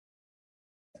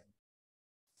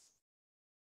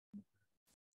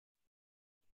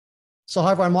So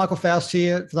hi everyone, Michael Faust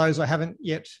here. For those I haven't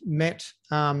yet met,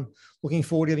 looking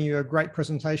forward to giving you a great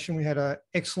presentation. We had an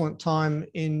excellent time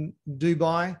in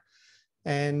Dubai,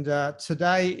 and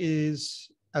today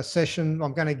is a session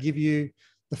I'm going to give you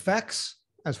the facts.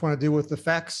 I just want to deal with the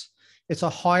facts. It's a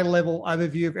high-level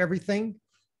overview of everything,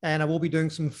 and I will be doing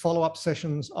some follow-up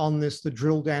sessions on this to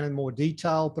drill down in more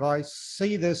detail, but I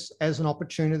see this as an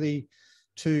opportunity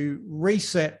to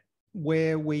reset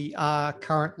where we are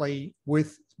currently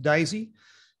with Daisy.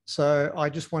 So I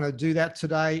just want to do that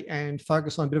today and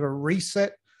focus on a bit of a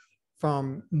reset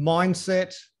from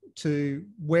mindset to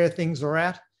where things are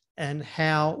at and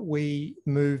how we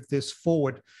move this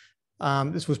forward.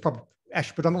 This was probably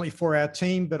actually predominantly for our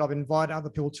team, but I've invited other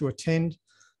people to attend.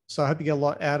 So I hope you get a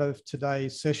lot out of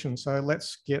today's session. So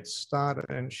let's get started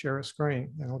and share a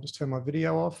screen. And I'll just turn my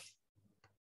video off.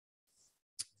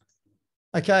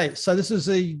 Okay, so this is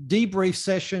a debrief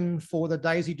session for the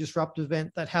Daisy Disrupt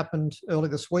event that happened early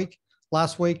this week,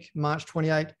 last week, March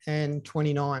 28 and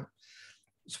 29.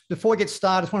 Before we get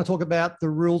started, I just want to talk about the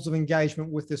rules of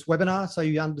engagement with this webinar so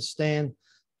you understand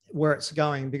where it's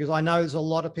going, because I know there's a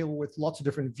lot of people with lots of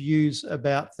different views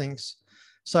about things.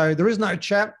 So there is no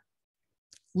chat.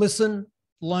 Listen,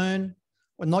 learn.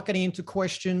 We're not getting into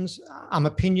questions,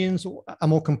 opinions,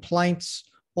 or complaints,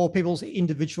 or people's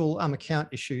individual account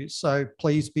issues. So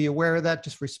please be aware of that.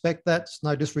 Just respect that. There's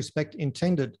no disrespect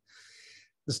intended.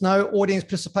 There's no audience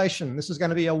participation. This is going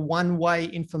to be a one-way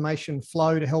information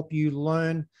flow to help you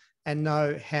learn and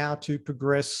know how to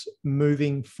progress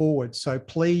moving forward. So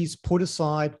please put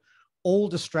aside all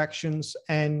distractions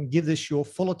and give this your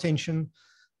full attention.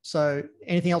 So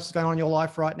anything else that's going on in your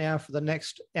life right now for the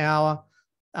next hour,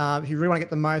 if you really want to get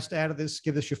the most out of this,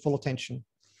 give this your full attention.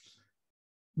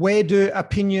 Where do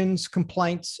opinions,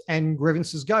 complaints, and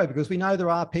grievances go? Because we know there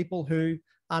are people who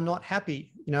are not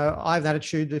happy. You know, I have an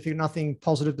attitude that if you've nothing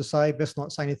positive to say, best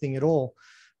not say anything at all.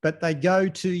 But they go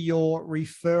to your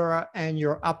referrer and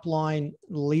your upline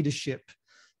leadership.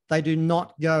 They do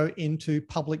not go into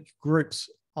public groups.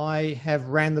 I have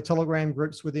ran the Telegram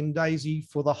groups within Daisy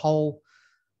for the whole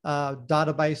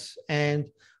database, and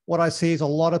what I see is a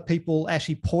lot of people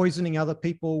actually poisoning other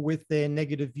people with their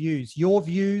negative views. Your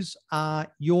views are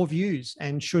your views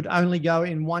and should only go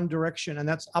in one direction, and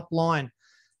that's upline.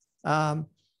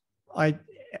 I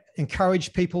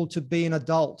encourage people to be an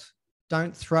adult.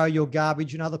 Don't throw your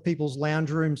garbage in other people's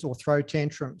lounge rooms or throw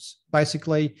tantrums.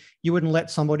 Basically, you wouldn't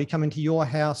let somebody come into your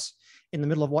house in the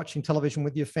middle of watching television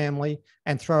with your family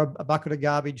and throw a bucket of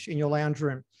garbage in your lounge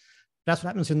room. That's what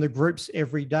happens in the groups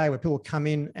every day, where people come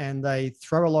in and they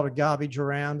throw a lot of garbage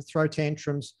around, throw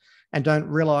tantrums, and don't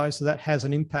realize that has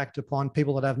an impact upon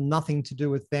people that have nothing to do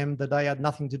with them, that they had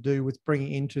nothing to do with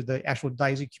bringing into the actual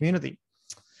Daisy community.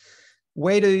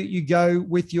 Where do you go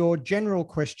with your general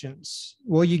questions?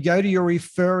 Well, you go to your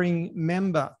referring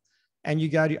member and you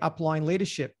go to upline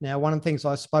leadership. Now, one of the things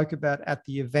I spoke about at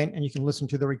the event, and you can listen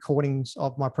to the recordings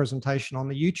of my presentation on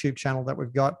the YouTube channel that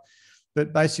we've got,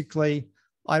 but basically,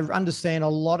 I understand a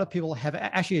lot of people have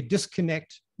actually a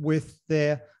disconnect with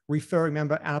their referring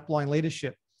member and upline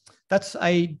leadership. That's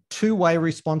a two-way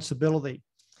responsibility.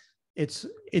 It's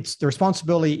the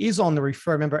responsibility is on the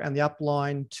referring member and the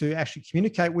upline to actually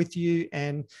communicate with you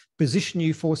and position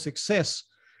you for success.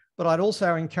 But I'd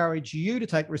also encourage you to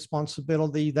take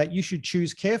responsibility that you should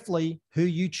choose carefully who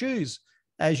you choose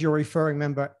as your referring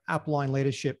member, upline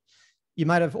leadership. You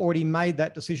might have already made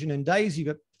that decision in Daisy,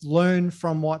 but learn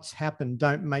from what's happened.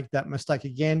 Don't make that mistake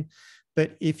again.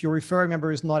 But if your referring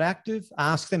member is not active,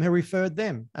 ask them who referred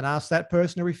them and ask that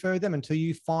person who referred them until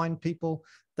you find people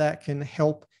that can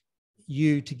help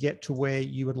you to get to where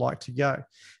you would like to go.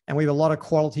 And we have a lot of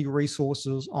quality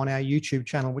resources on our YouTube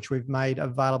channel, which we've made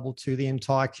available to the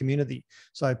entire community.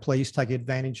 So please take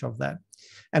advantage of that.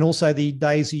 And also the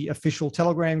Daisy official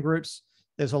Telegram groups.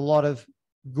 There's a lot of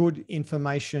good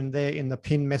information there in the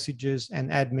pinned messages, and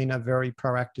admin are very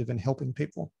proactive in helping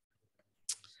people.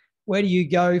 Where do you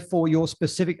go for your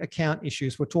specific account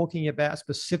issues? We're talking about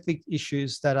specific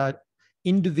issues that are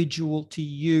individual to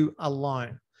you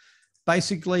alone.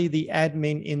 Basically, the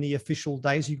admin in the official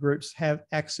Daisy groups have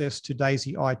access to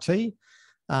Daisy IT.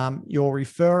 Your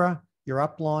referrer, your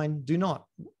upline do not.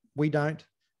 We don't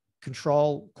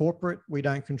control corporate. We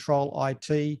don't control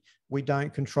IT. We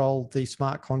don't control the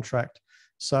smart contract.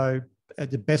 So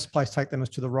the best place to take them is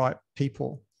to the right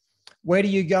people. Where do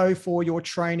you go for your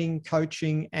training,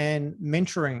 coaching, and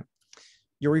mentoring?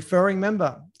 Your referring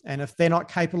member. And if they're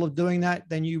not capable of doing that,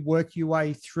 then you work your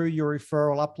way through your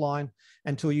referral upline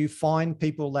until you find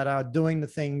people that are doing the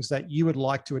things that you would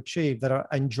like to achieve, that are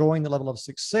enjoying the level of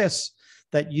success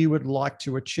that you would like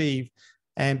to achieve.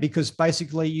 And because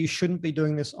basically you shouldn't be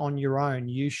doing this on your own.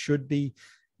 You should be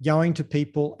going to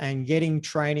people and getting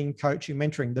training, coaching,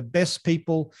 mentoring. The best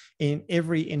people in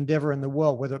every endeavor in the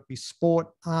world, whether it be sport,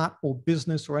 art, or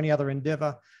business, or any other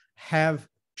endeavor, have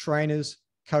trainers,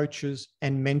 coaches,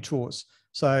 and mentors.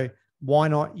 So why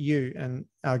not you? And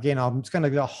again, I'm just going to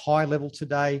go high level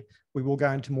today. We will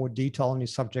go into more detail on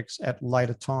these subjects at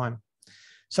later time.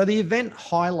 So the event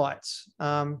highlights,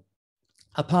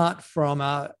 apart from,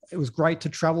 it was great to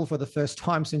travel for the first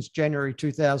time since January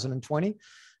 2020.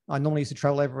 I normally used to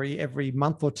travel every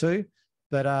month or two,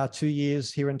 but 2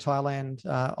 years here in Thailand.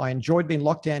 I enjoyed being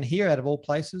locked down here out of all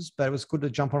places, but it was good to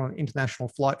jump on an international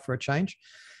flight for a change.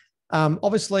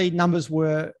 Obviously, numbers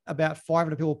were about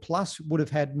 500 people plus, would have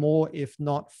had more if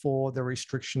not for the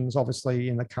restrictions, obviously,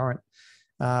 in the current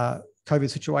COVID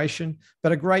situation,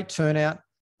 but a great turnout.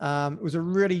 It was a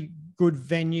really good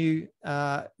venue,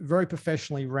 very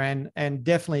professionally ran, and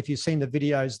definitely, if you've seen the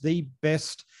videos, the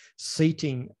best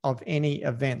seating of any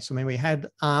events. I mean, we had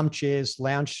armchairs,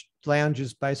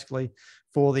 lounges basically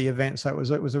for the event. So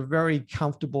it was a very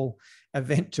comfortable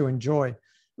event to enjoy. It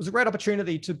was a great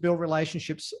opportunity to build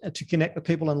relationships, to connect with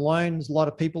people and learn. There's a lot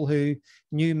of people who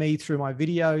knew me through my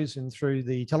videos and through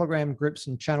the Telegram groups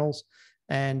and channels.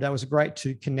 And it was great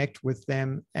to connect with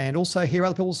them and also hear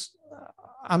other people's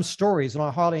stories. And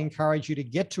I highly encourage you to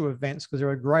get to events because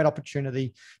they're a great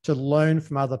opportunity to learn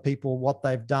from other people what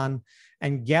they've done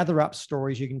and gather up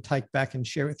stories you can take back and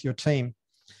share with your team.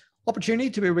 Opportunity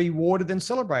to be rewarded and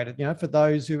celebrated, for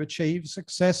those who achieve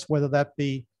success, whether that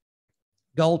be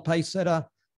gold pace setter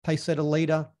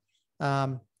leader,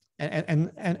 and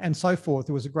so forth.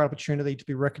 It was a great opportunity to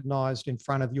be recognized in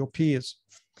front of your peers.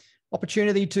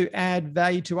 Opportunity to add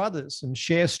value to others and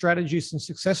share strategies and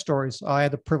success stories. I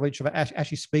had the privilege of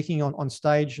actually speaking on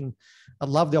stage, and I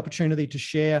love the opportunity to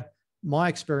share my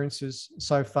experiences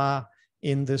so far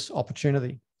in this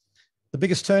opportunity. The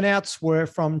biggest turnouts were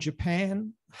from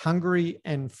Japan, Hungary,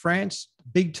 and France.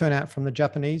 Big turnout from the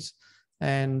Japanese.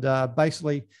 And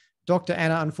basically, Dr.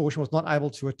 Anna, unfortunately, was not able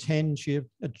to attend. She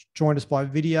joined us by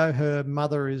video. Her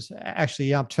mother is actually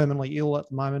terminally ill at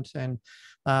the moment, and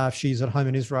she's at home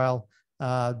in Israel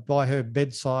by her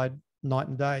bedside night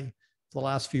and day for the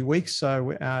last few weeks.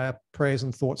 So our prayers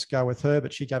and thoughts go with her,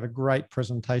 but she gave a great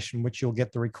presentation, which you'll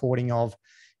get the recording of,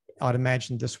 I'd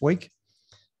imagine, this week.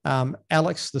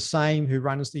 Alex, the same, who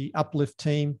runs the Uplift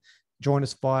team, joined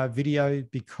us via video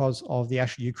because of the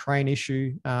actual Ukraine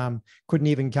issue. Couldn't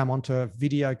even come onto a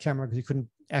video camera because he couldn't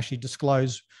actually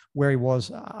disclose where he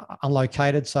was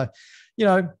unlocated. So,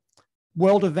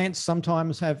 world events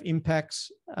sometimes have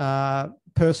impacts.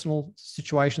 Personal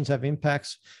situations have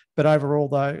impacts. But overall,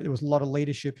 though, there was a lot of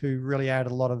leadership who really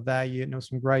added a lot of value. And there were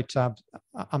some great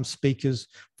speakers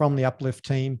from the Uplift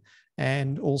team.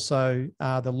 And also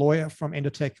the lawyer from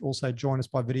Endotech also joined us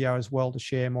by video as well to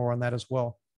share more on that as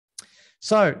well.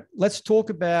 So let's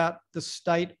talk about the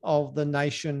state of the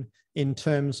nation in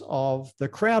terms of the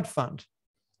crowd fund.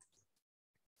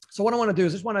 So what I want to do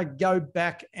is just want to go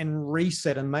back and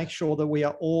reset and make sure that we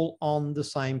are all on the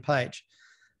same page.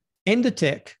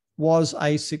 Endotech was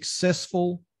a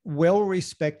successful,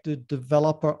 well-respected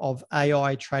developer of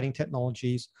AI trading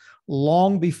technologies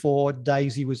long before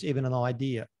DAISY was even an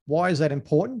idea. Why is that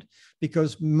important?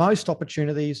 Because most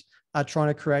opportunities are trying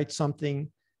to create something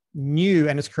new,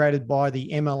 and it's created by the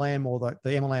MLM or the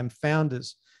MLM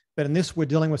founders. But in this, we're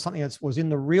dealing with something that was in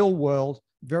the real world,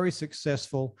 very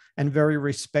successful and very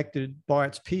respected by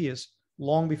its peers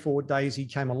long before DAISY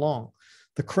came along.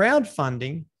 The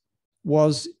crowdfunding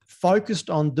was focused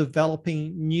on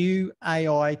developing new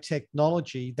AI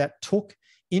technology that took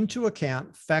into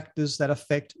account factors that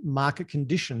affect market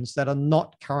conditions that are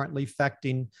not currently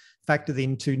factored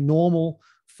into normal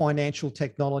financial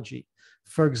technology.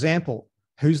 For example,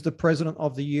 who's the president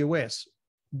of the US?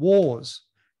 Wars,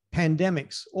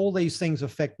 pandemics, all these things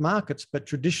affect markets, but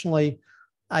traditionally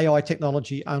AI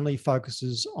technology only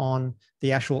focuses on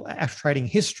the actual trading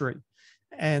history.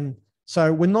 And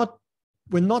so we're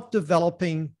not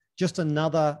developing just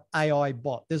another AI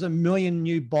bot. There's a million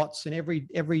new bots, and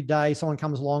every day someone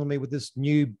comes along with me with this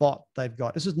new bot they've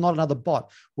got. This is not another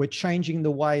bot. We're changing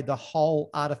the way the whole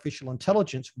artificial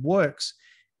intelligence works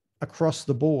across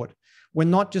the board. We're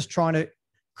not just trying to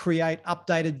create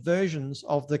updated versions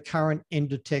of the current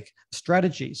Endotech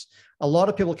strategies. A lot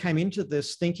of people came into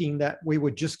this thinking that we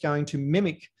were just going to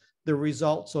mimic the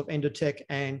results of Endotech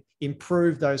and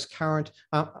improve those current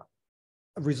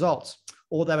results,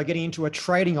 or they were getting into a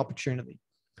trading opportunity.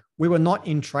 We were not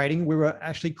in trading. We were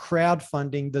actually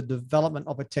crowdfunding the development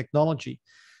of a technology.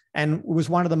 And it was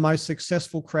one of the most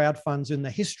successful crowdfunds in the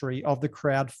history of the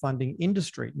crowdfunding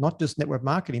industry, not just network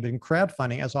marketing, but in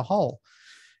crowdfunding as a whole.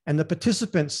 And the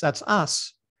participants, that's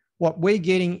us, what we're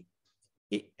getting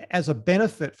as a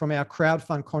benefit from our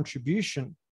crowdfund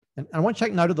contribution, and I want you to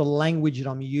take note of the language that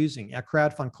I'm using, our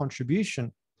crowdfund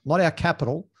contribution, not our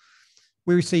capital.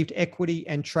 We received equity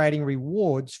and trading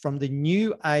rewards from the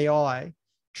new AI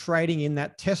trading in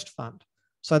that test fund.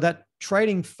 So that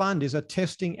trading fund is a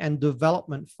testing and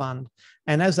development fund.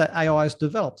 And as that AI is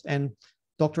developed, and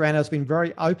Dr. Anna has been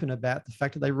very open about the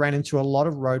fact that they ran into a lot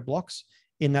of roadblocks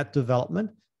in that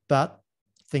development, but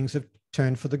things have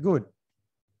turned for the good.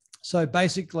 So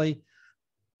basically,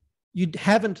 you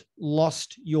haven't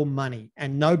lost your money,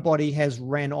 and nobody has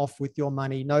ran off with your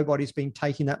money. Nobody's been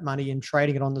taking that money and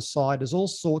trading it on the side. There's all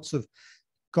sorts of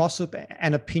gossip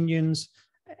and opinions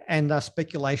and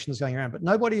speculations going around, but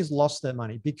nobody has lost their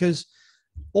money, because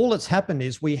all that's happened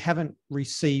is we haven't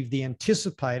received the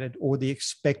anticipated or the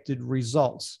expected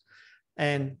results.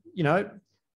 And, you know,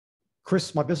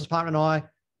 Chris, my business partner, and I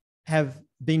have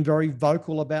been very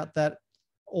vocal about that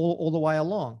all the way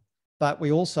along. But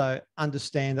we also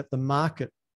understand that the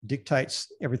market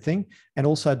dictates everything. And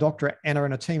also Dr. Anna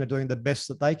and her team are doing the best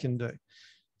that they can do.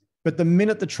 But the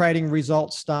minute the trading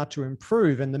results start to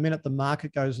improve and the minute the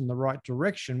market goes in the right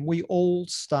direction, we all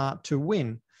start to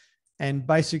win. And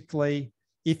basically,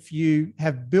 if you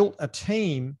have built a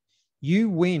team, you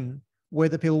win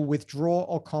whether people withdraw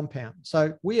or compound.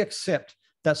 So we accept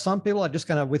that some people are just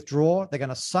going to withdraw. They're going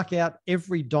to suck out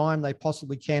every dime they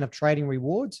possibly can of trading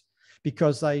rewards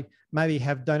because they maybe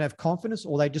don't have confidence,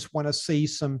 or they just want to see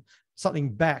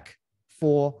something back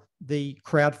for the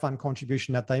crowdfund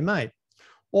contribution that they made.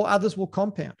 Or others will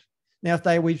compound. Now, if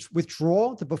they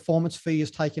withdraw, the performance fee is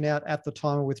taken out at the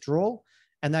time of withdrawal,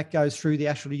 and that goes through the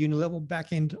actual unilevel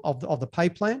back end of the pay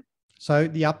plan. So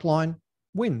the upline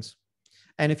wins.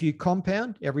 And if you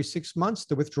compound every 6 months,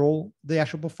 the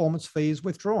actual performance fee is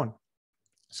withdrawn.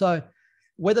 So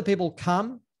whether people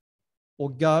come or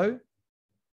go,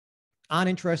 aren't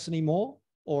interested anymore,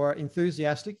 or are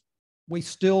enthusiastic, we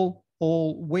still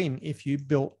all win if you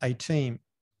built a team.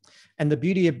 And the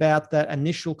beauty about that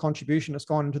initial contribution that's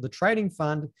gone into the trading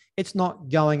fund, it's not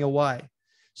going away.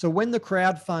 So when the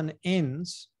crowdfund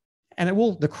ends, and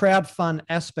the crowdfund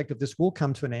aspect of this will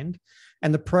come to an end,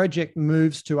 and the project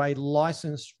moves to a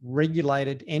licensed,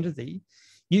 regulated entity,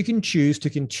 you can choose to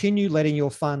continue letting your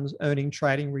funds earning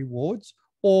trading rewards,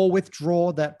 or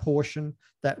withdraw that portion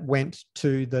that went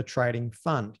to the trading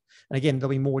fund. And again, there'll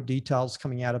be more details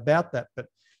coming out about that. But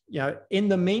you know, in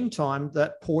the meantime,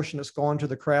 that portion that's gone to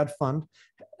the crowdfund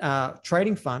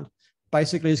trading fund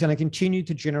basically is going to continue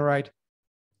to generate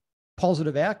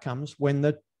positive outcomes when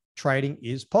the trading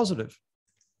is positive.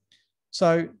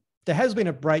 So there has been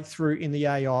a breakthrough in the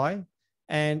AI,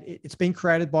 and it's been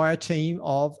created by a team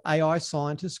of AI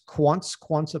scientists, quants.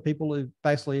 Quants are people who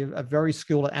basically are very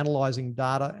skilled at analyzing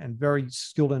data and very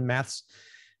skilled in maths,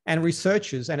 and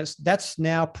researchers. And that's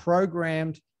now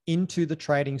programmed into the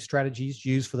trading strategies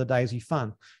used for the Daisy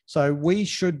Fund. So we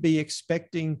should be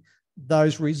expecting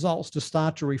those results to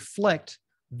start to reflect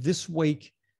this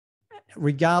week,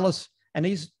 regardless. And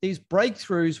these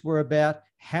breakthroughs were about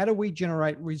how do we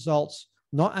generate results,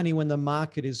 not only when the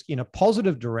market is in a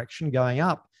positive direction going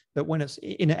up, but when it's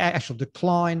in an actual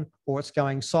decline or it's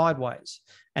going sideways.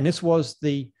 And this was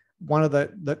one of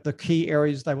the key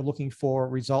areas they were looking for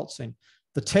results in.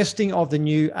 The testing of the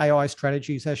new AI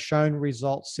strategies has shown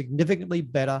results significantly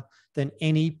better than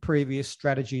any previous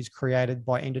strategies created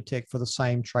by Endotech for the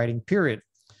same trading period.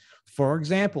 For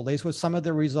example, these were some of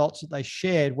the results that they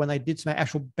shared when they did some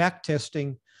actual back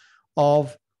testing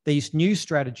of these new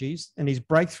strategies and these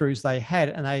breakthroughs they had,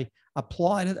 and they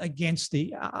applied it against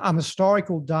the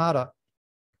historical data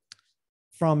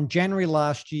from January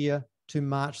last year to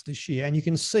March this year. And you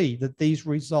can see that these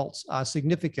results are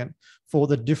significant for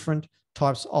the different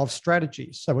types of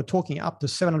strategies. So we're talking up to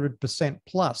 700%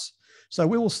 plus. So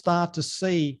we will start to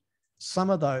see some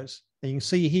of those. And you can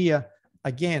see here,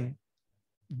 again,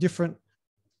 different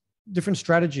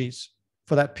strategies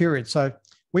for that period. So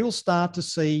we will start to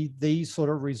see these sort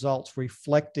of results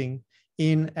reflecting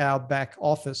in our back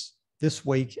office this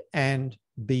week and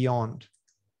beyond.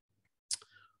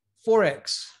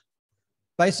 Forex.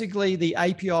 Basically, the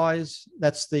APIs,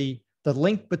 that's the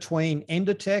link between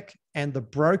Endotech and the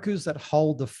brokers that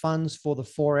hold the funds for the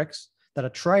Forex that are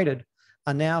traded,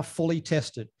 are now fully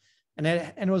tested. And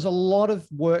it was a lot of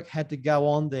work had to go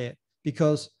on there,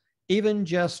 because even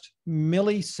just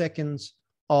milliseconds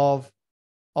of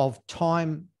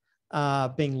time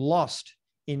being lost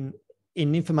in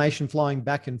information flowing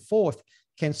back and forth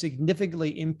can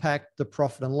significantly impact the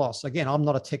profit and loss. Again, I'm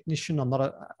not a technician. I'm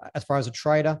not as far as a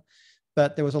trader,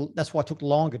 but that's why it took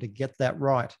longer to get that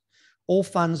right. All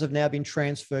funds have now been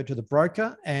transferred to the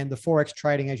broker, and the Forex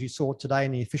trading, as you saw today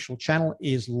in the official channel,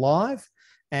 is live.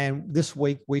 And this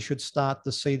week, we should start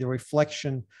to see the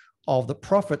reflection of the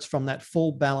profits from that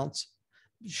full balance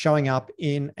showing up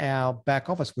in our back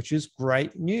office, which is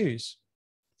great news.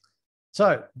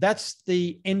 So that's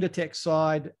the Endotech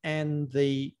side and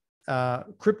the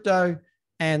crypto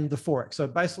and the Forex. So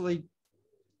basically,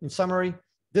 in summary,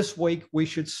 this week, we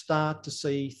should start to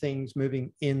see things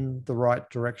moving in the right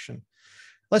direction.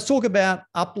 Let's talk about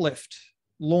Uplift,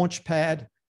 Launchpad,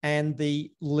 and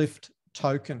the Lift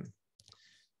token.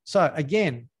 So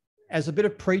again, as a bit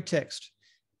of pretext,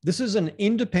 this is an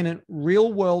independent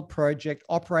real-world project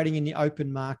operating in the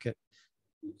open market.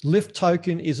 Lift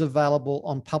token is available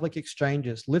on public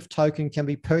exchanges. Lift token can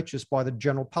be purchased by the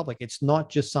general public. It's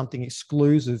not just something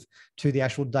exclusive to the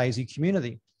actual Daisy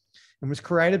community. And was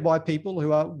created by people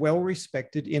who are well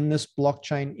respected in this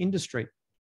blockchain industry.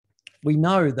 We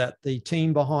know that the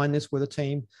team behind this were the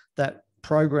team that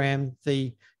programmed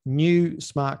the new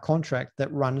smart contract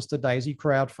that runs the Daisy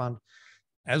crowd fund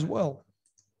as well.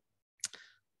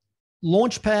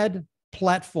 Launchpad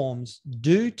platforms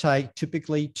do take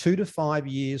typically 2 to 5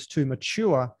 years to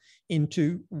mature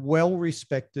into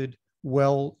well-respected,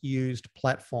 well-used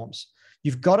platforms.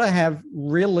 You've got to have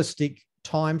realistic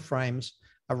timeframes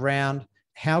around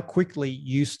how quickly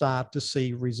you start to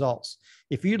see results.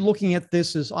 If you're looking at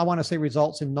this as, I want to see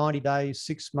results in 90 days,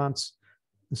 6 months,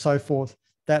 and so forth,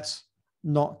 that's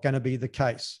not going to be the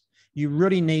case. You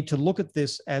really need to look at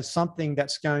this as something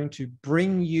that's going to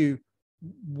bring you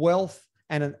wealth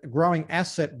and a growing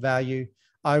asset value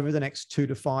over the next 2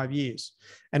 to 5 years.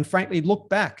 And frankly, look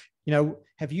back,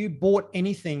 have you bought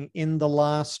anything in the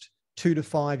last 2 to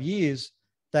 5 years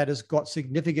that has got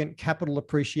significant capital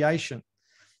appreciation?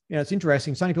 It's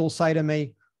interesting. So many people say to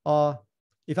me,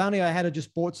 if only I had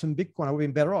just bought some Bitcoin, I would have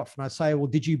been better off. And I say, well,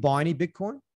 did you buy any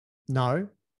Bitcoin? No.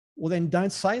 Well, then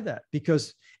don't say that,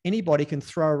 because anybody can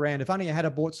throw around, if only I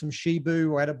had bought some Shibu,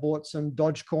 or had bought some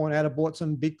Dogecoin, had bought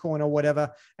some Bitcoin or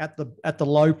whatever at the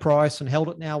low price and held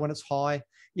it now when it's high.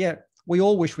 Yeah, we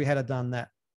all wish we had done that.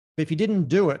 But if you didn't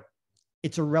do it,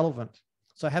 it's irrelevant.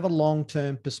 So have a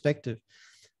long-term perspective.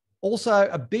 Also,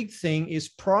 a big thing is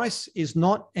price is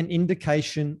not an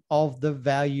indication of the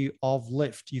value of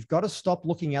Lift. You've got to stop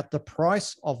looking at the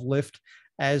price of Lift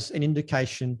as an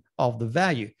indication of the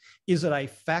value. Is it a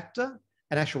factor,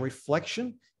 an actual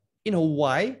reflection? In a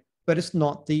way, but it's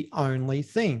not the only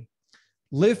thing.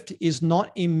 Lift is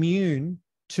not immune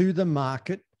to the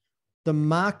market. The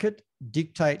market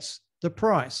dictates the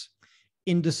price.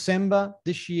 In December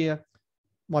this year,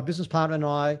 my business partner and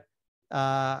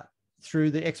I,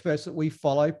 through the experts that we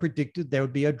follow, predicted there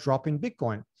would be a drop in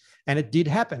Bitcoin. And it did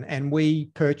happen. And we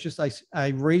purchased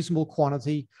a reasonable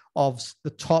quantity of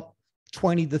the top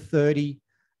 20 to 30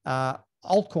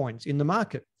 altcoins in the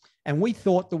market. And we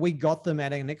thought that we got them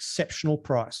at an exceptional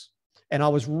price. And I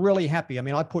was really happy. I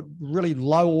mean, I put really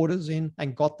low orders in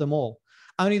and got them all,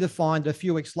 only to find a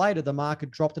few weeks later, the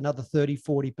market dropped another 30,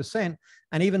 40%.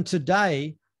 And even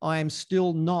today, I am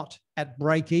still not at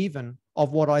break even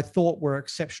of what I thought were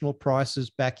exceptional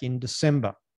prices back in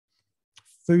December.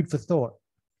 Food for thought.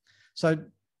 So,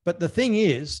 but the thing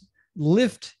is,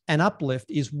 Lift and Uplift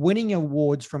is winning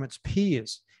awards from its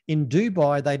peers. In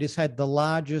Dubai, they just had the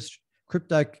largest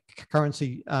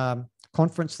cryptocurrency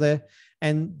conference there,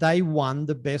 and they won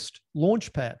the best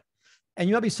launchpad. And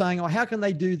you might be saying, oh, how can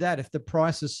they do that if the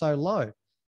price is so low?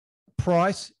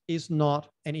 Price is not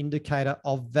an indicator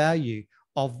of value,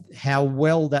 of how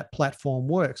well that platform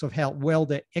works, of how well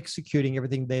they're executing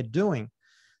everything they're doing.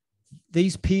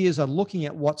 These peers are looking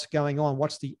at what's going on,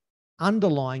 what's the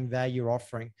underlying value you're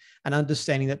offering, and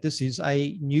understanding that this is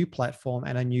a new platform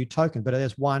and a new token, but it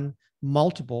has won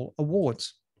multiple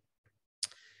awards.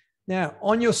 Now,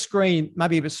 on your screen,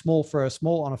 maybe a bit small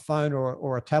on a phone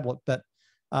or a tablet, but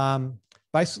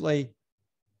basically,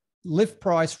 Lift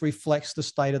price reflects the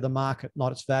state of the market,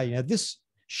 not its value. Now, this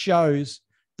shows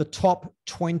the top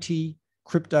 20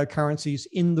 cryptocurrencies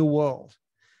in the world.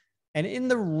 And in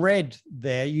the red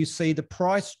there, you see the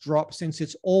price drop since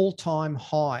its all-time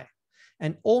high.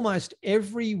 And almost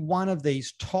every one of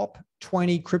these top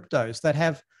 20 cryptos that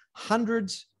have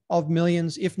hundreds of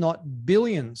millions, if not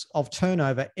billions of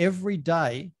turnover every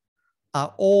day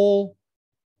are all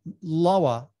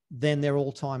lower than their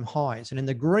all-time highs. And in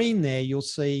the green there, you'll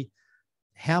see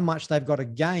how much they've got to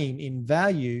gain in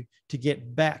value to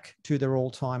get back to their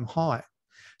all-time high.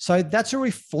 So that's a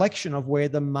reflection of where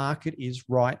the market is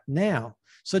right now.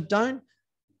 So it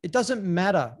doesn't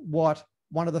matter what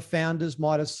one of the founders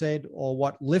might have said, or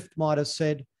what Lyft might have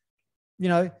said. You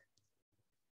know,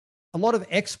 a lot of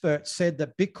experts said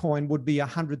that Bitcoin would be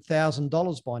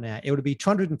 $100,000 by now. It would be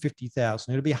 $250,000.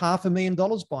 It would be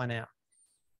 $500,000 by now.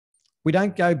 We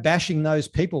don't go bashing those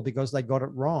people because they got it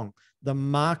wrong. The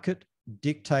market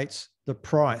dictates the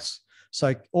price.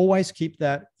 So always keep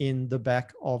that in the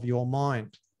back of your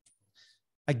mind.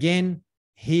 Again,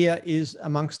 here is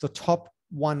amongst the top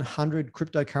 100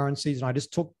 cryptocurrencies, and I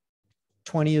just took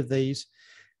 20 of these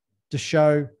to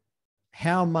show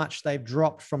how much they've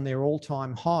dropped from their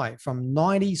all-time high, from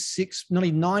 96,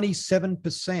 nearly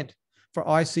 97% for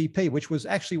ICP, which was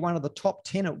actually one of the top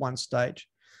 10 at one stage,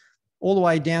 all the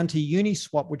way down to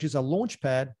Uniswap, which is a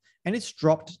launchpad, and it's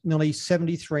dropped nearly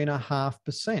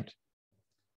 73.5%.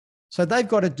 So they've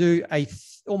got to do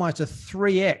almost a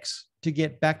 3x to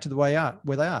get back to the way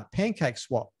where they are.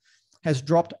 PancakeSwap has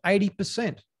dropped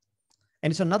 80%,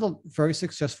 and it's another very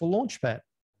successful launchpad.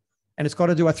 And it's got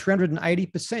to do a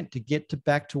 380% to get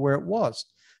back to where it was.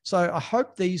 So I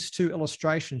hope these two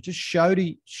illustrations just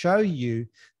show you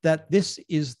that this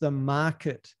is the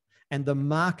market, and the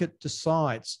market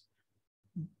decides,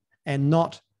 and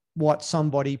not what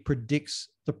somebody predicts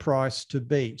the price to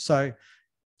be. So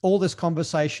all this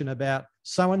conversation about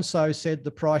so-and-so said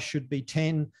the price should be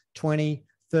 10, 20,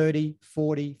 30,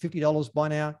 40, $50 by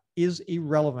now is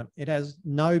irrelevant. It has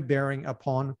no bearing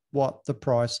upon what the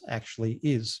price actually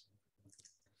is.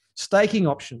 Staking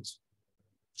options.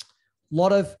 A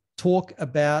lot of talk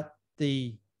about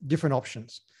the different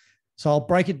options. So I'll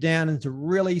break it down into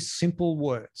really simple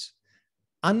words.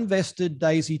 Unvested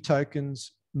DAISY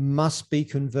tokens must be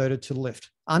converted to LIFT.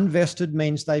 Unvested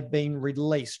means they've been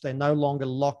released. They're no longer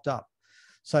locked up.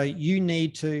 So you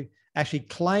need to actually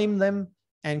claim them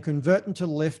and convert them to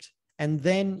LIFT, and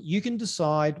then you can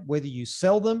decide whether you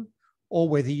sell them or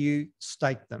whether you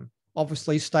stake them.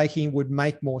 Obviously, staking would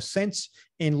make more sense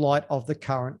in light of the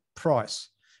current price,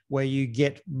 where you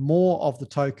get more of the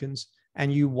tokens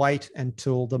and you wait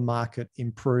until the market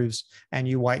improves and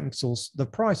you wait until the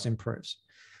price improves.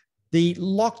 The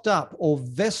locked up or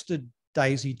vested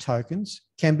DAISY tokens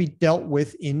can be dealt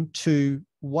with in two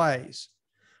ways.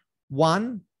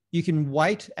 One, you can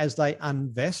wait as they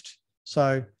unvest.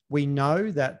 So we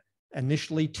know that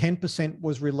initially 10%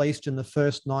 was released in the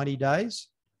first 90 days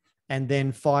and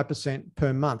then 5%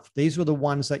 per month. These were the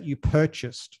ones that you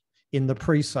purchased in the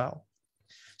pre-sale.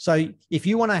 So if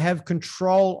you want to have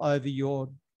control over your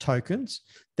tokens,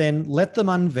 then let them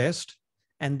unvest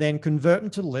and then convert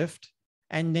them to LIFT,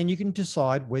 and then you can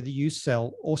decide whether you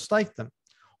sell or stake them.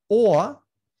 Or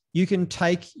you can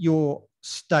take your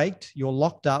staked, your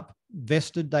locked up,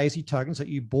 vested DAISY tokens that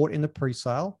you bought in the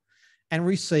pre-sale and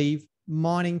receive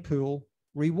mining pool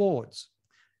rewards.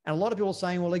 And a lot of people are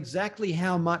saying, well, exactly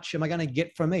how much am I going to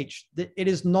get from each? It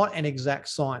is not an exact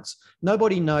science.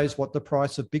 Nobody knows what the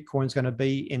price of Bitcoin is going to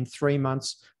be in 3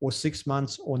 months or 6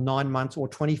 months or 9 months or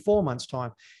 24 months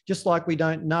time. Just like we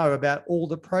don't know about all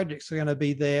the projects that are going to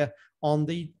be there on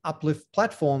the Uplift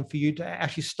platform for you to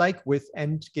actually stake with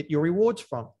and get your rewards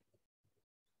from.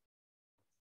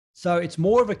 So it's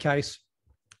more of a case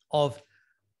of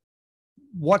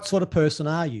what sort of person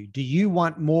are you? Do you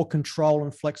want more control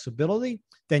and flexibility?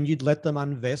 Then you'd let them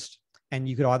unvest and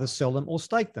you could either sell them or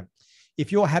stake them.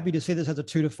 If you're happy to see this as a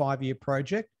 2 to 5 year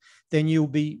project, then you'll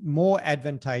be more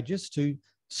advantageous to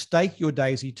stake your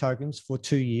DAISY tokens for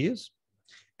 2 years.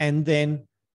 And then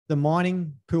the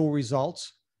mining pool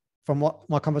results from what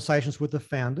my conversations with the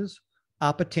founders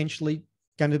are potentially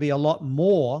going to be a lot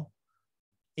more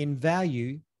in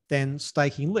value than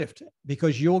staking LIFT,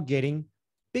 because you're getting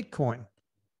Bitcoin.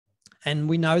 And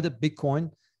we know that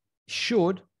Bitcoin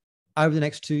should, over the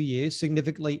next 2 years,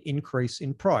 significantly increase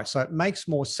in price. So it makes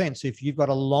more sense if you've got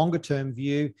a longer term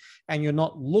view and you're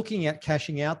not looking at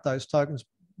cashing out those tokens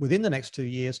within the next 2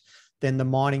 years, then the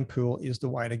mining pool is the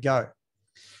way to go.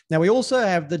 Now, we also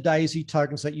have the DAISY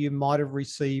tokens that you might have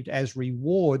received as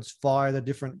rewards via the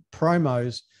different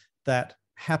promos that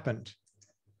happened.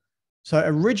 So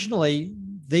originally,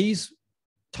 these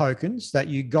tokens that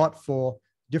you got for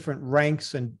different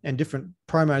ranks and different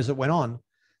promos that went on,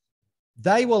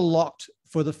 they were locked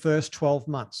for the first 12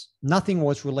 months. Nothing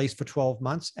was released for 12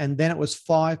 months, and then it was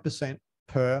 5%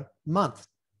 per month.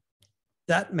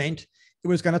 That meant it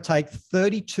was going to take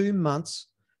 32 months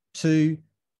to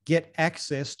get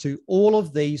access to all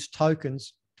of these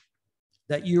tokens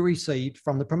that you received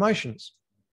from the promotions.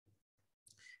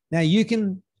 Now you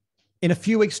can, in a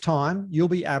few weeks' time, you'll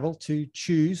be able to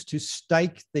choose to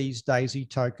stake these DAISY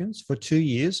tokens for 2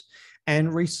 years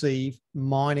and receive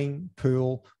mining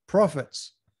pool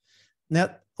profits. Now,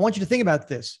 I want you to think about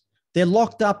this. They're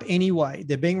locked up anyway.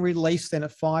 They're being released then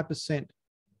at 5%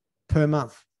 per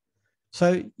month.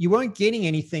 So you weren't getting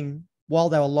anything while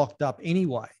they were locked up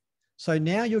anyway. So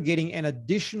now you're getting an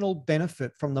additional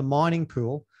benefit from the mining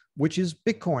pool, which is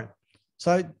Bitcoin.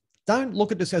 So don't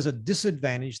look at this as a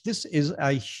disadvantage. This is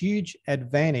a huge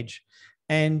advantage.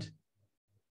 And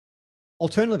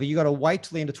alternatively, you got to wait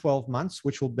till the end of 12 months,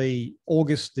 which will be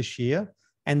August this year.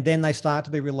 And then they start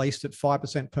to be released at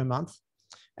 5% per month.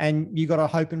 And you got to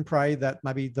hope and pray that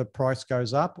maybe the price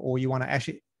goes up, or you want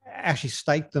to actually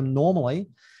stake them normally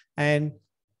and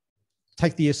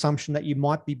take the assumption that you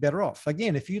might be better off.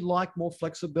 Again, if you like more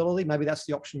flexibility, maybe that's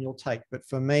the option you'll take. But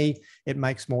for me, it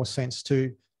makes more sense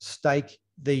to stake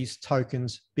these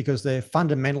tokens because they're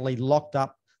fundamentally locked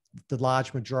up, the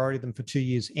large majority of them, for 2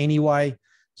 years anyway.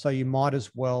 So you might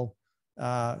as well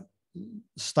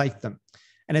stake them.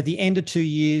 And at the end of 2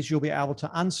 years, you'll be able to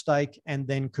unstake and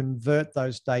then convert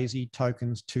those DAISY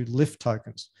tokens to LIFT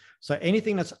tokens. So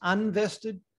anything that's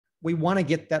unvested, we want to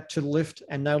get that to LIFT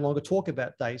and no longer talk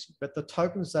about DAISY. But the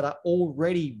tokens that are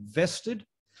already vested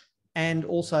and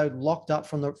also locked up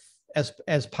from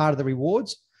as part of the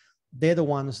rewards, they're the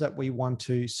ones that we want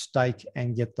to stake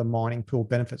and get the mining pool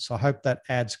benefits. So I hope that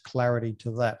adds clarity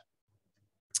to that.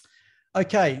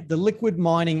 Okay, the liquid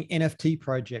mining NFT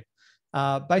project.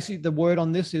 Basically, the word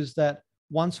on this is that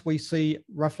once we see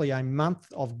roughly a month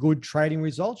of good trading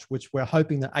results, which we're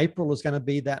hoping that April is going to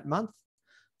be that month,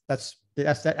 that's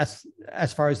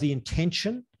as far as the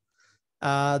intention,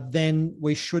 then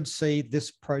we should see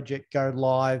this project go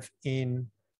live in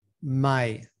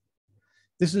May.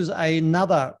 This is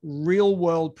another real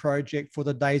world project for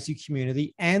the DAISY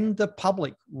community and the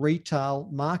public retail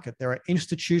market. There are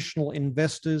institutional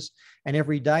investors and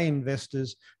everyday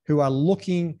investors who are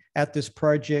looking at this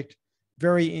project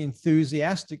very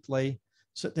enthusiastically.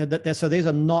 So these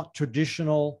are not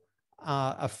traditional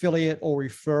affiliate or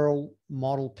referral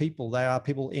model people. They are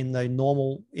people in the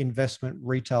normal investment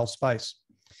retail space.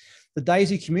 The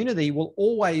DAISY community will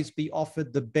always be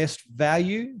offered the best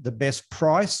value, the best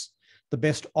price, the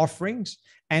best offerings,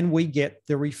 and we get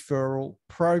the referral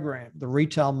program. The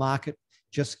retail market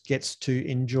just gets to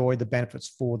enjoy the benefits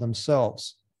for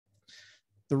themselves.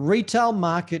 The retail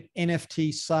market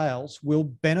NFT sales will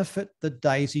benefit the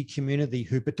DAISY community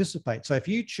who participate. So if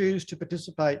you choose to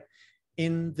participate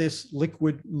in this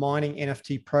liquid mining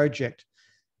NFT project,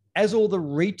 as all the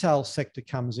retail sector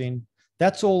comes in,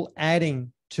 that's all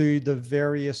adding to the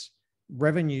various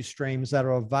revenue streams that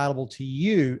are available to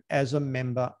you as a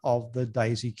member of the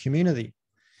DAISY community.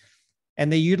 And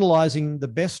they're utilizing the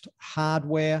best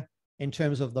hardware in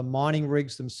terms of the mining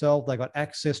rigs themselves. They got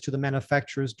access to the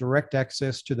manufacturers, direct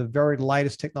access to the very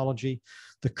latest technology.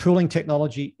 The cooling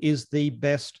technology is the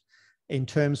best in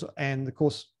terms, and of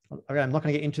course, okay, I'm not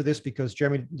going to get into this because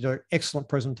Jeremy did an excellent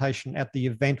presentation at the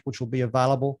event, which will be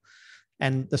available.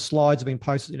 And the slides have been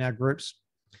posted in our groups.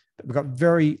 We've got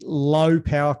very low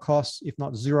power costs, if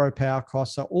not zero power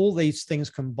costs. So all these things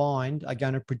combined are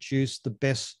going to produce the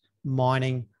best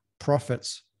mining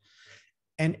profits.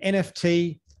 And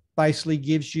NFT basically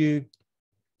gives you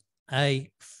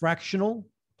a fractional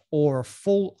or a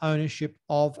full ownership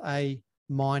of a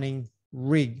mining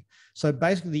rig. So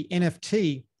basically the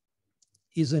NFT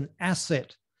is an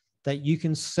asset that you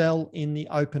can sell in the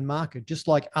open market, just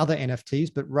like other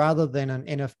NFTs, but rather than an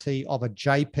NFT of a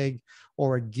JPEG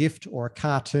or a GIF or a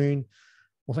cartoon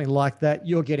or something like that,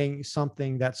 you're getting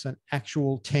something that's an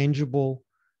actual tangible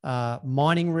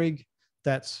mining rig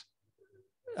that's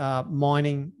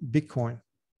mining Bitcoin.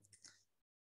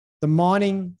 The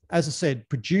mining, as I said,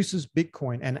 produces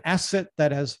Bitcoin, an asset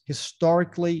that has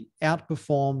historically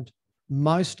outperformed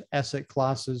most asset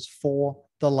classes for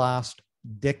the last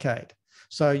decade.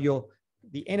 So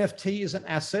the NFT is an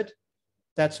asset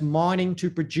that's mining to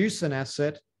produce an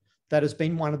asset that has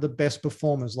been one of the best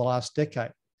performers the last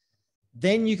decade.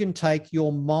 Then you can take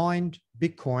your mined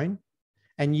Bitcoin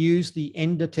and use the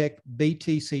Endotech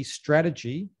BTC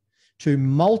strategy to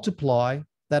multiply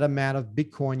that amount of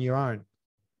Bitcoin you own.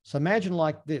 So imagine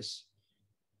like this,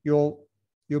 you're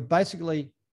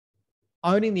basically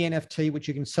owning the NFT, which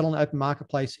you can sell on the open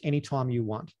marketplace anytime you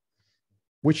want,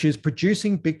 which is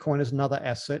producing Bitcoin as another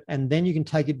asset. And then you can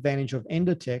take advantage of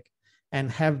Endotech and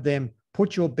have them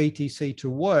put your BTC to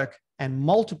work and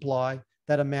multiply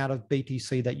that amount of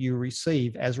BTC that you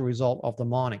receive as a result of the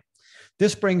mining.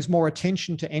 This brings more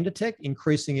attention to Endotech,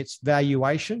 increasing its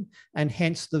valuation and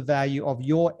hence the value of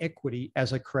your equity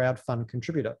as a crowdfund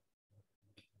contributor.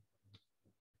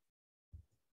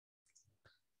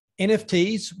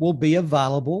 NFTs will be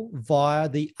available via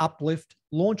the Uplift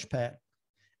Launchpad,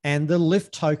 and the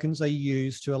LIFT tokens are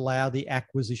used to allow the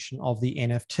acquisition of the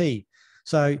NFT.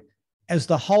 So as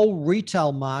the whole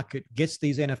retail market gets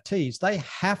these NFTs, they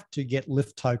have to get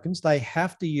lift tokens. They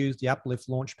have to use the Uplift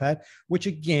Launchpad, which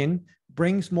again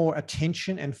brings more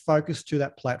attention and focus to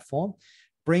that platform,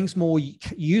 brings more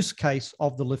use case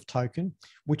of the lift token,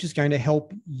 which is going to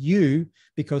help you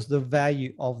because the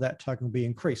value of that token will be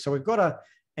increased. So we've got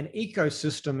an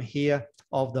ecosystem here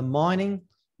of the mining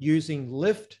using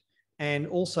lift, and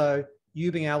also you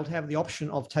being able to have the option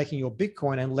of taking your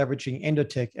Bitcoin and leveraging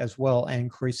Endotech as well and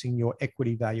increasing your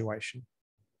equity valuation.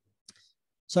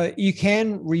 So you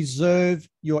can reserve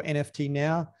your NFT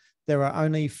now. There are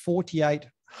only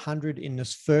 4,800 in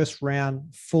this first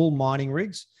round full mining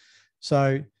rigs.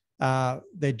 So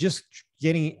they're just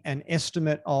getting an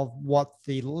estimate of what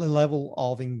the level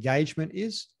of engagement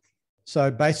is.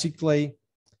 So basically,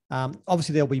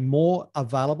 obviously there'll be more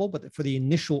available, but for the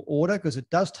initial order, because it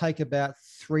does take about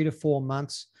 3 to 4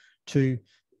 months to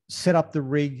set up the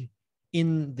rig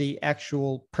in the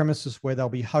actual premises where they'll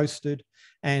be hosted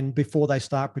and before they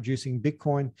start producing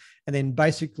Bitcoin. And then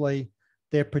basically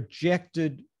their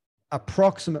projected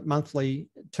approximate monthly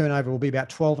turnover will be about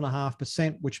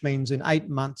 12.5%, which means in 8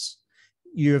 months,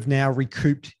 you have now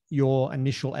recouped your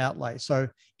initial outlay. So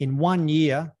in 1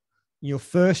 year, your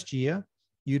first year,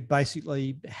 you'd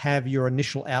basically have your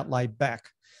initial outlay back.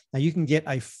 Now you can get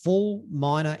a full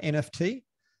miner NFT,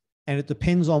 and it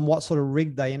depends on what sort of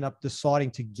rig they end up deciding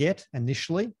to get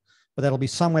initially, but that'll be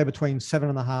somewhere between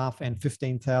 $7,500 and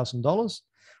 $15,000.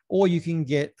 Or you can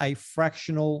get a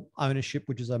fractional ownership,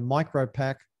 which is a micro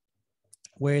pack,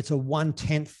 where it's a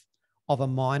 1/10 of a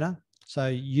miner. So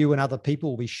you and other people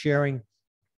will be sharing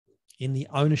in the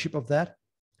ownership of that.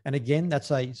 And again, that's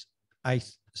a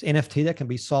NFT that can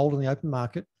be sold in the open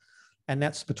market, and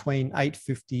that's between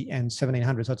 $850 and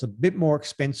 $1,700. So it's a bit more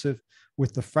expensive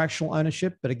with the fractional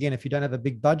ownership. But again, if you don't have a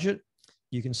big budget,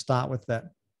 you can start with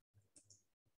that.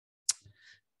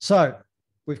 So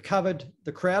we've covered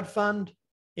the crowd fund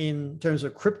in terms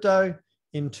of crypto,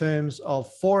 in terms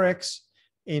of Forex,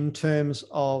 in terms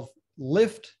of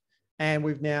lift, and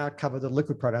we've now covered the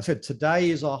liquid product. I said today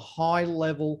is a high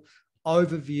level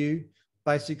overview,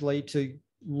 basically to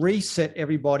reset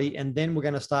everybody, and then we're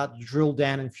going to start to drill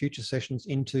down in future sessions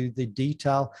into the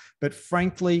detail. But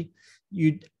frankly,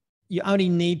 you only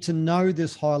need to know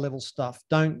this high level stuff.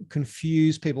 Don't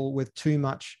confuse people with too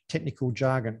much technical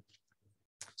jargon.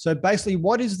 So basically,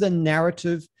 what is the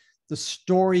narrative, the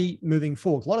story moving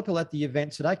forward? A lot of people at the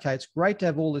event said, okay, it's great to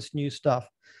have all this new stuff,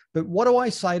 but what do I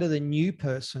say to the new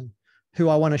person who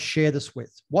I want to share this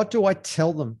with? What do I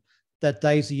tell them that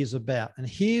Daisy is about? And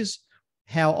here's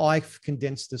how I've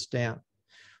condensed this down.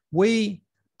 We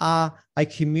are a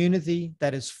community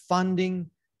that is funding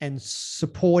and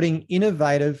supporting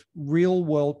innovative real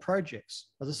world projects.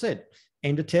 As I said,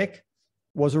 Endotech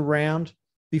was around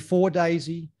before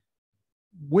Daisy,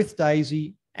 with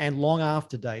Daisy, and long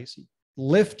after Daisy.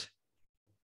 Lift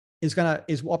is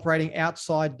operating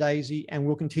outside Daisy and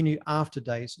will continue after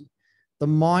Daisy. The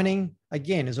mining,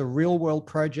 again, is a real world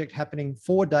project happening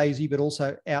for Daisy, but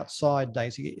also outside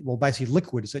Daisy. Well, basically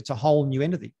liquid, so it's a whole new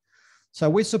entity. So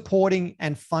we're supporting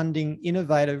and funding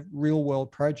innovative real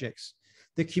world projects.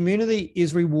 The community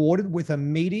is rewarded with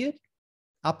immediate,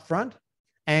 upfront,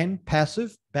 and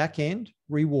passive back-end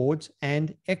rewards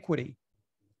and equity.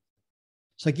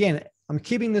 So again, I'm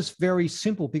keeping this very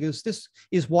simple because this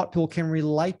is what people can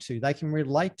relate to. They can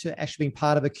relate to actually being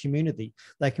part of a community.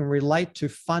 They can relate to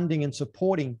funding and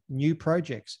supporting new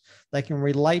projects. They can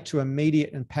relate to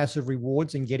immediate and passive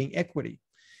rewards and getting equity.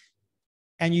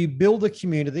 And you build a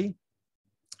community,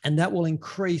 and that will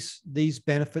increase these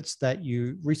benefits that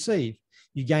you receive.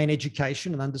 You gain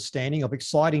education and understanding of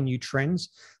exciting new trends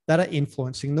that are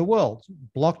influencing the world.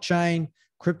 Blockchain,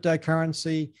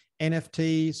 cryptocurrency,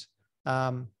 NFTs,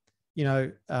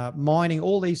 mining,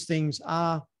 all these things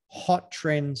are hot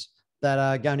trends that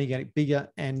are going to get bigger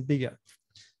and bigger.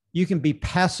 You can be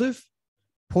passive,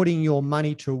 putting your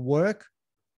money to work,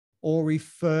 or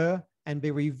refer and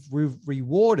be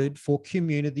rewarded for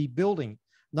community building.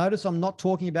 Notice I'm not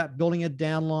talking about building a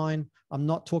downline. I'm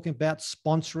not talking about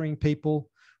sponsoring people.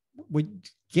 We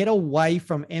get away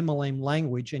from MLM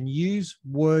language and use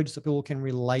words that people can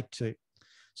relate to.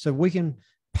 So we can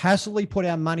passively put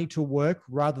our money to work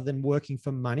rather than working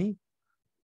for money.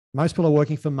 Most people are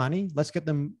working for money. Let's get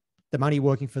them the money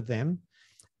working for them.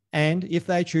 And if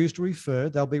they choose to refer,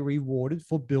 they'll be rewarded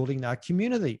for building our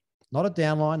community. Not a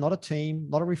downline, not a team,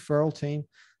 not a referral team,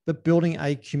 but building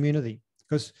a community.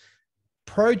 Because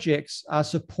projects are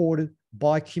supported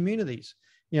by communities.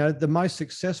 The most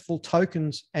successful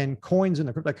tokens and coins in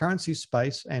the cryptocurrency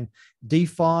space and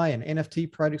DeFi and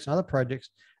NFT projects and other projects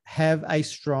have a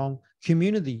strong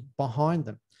community behind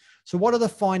them. So what are the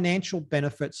financial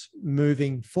benefits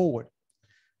moving forward?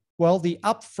 Well, the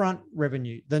upfront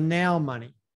revenue, the now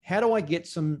money. How do I get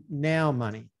some now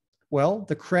money? Well,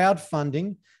 the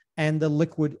crowdfunding and the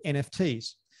liquid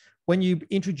NFTs. When you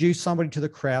introduce somebody to the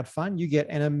crowdfund, you get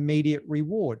an immediate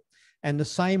reward. And the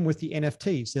same with the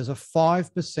NFTs. There's a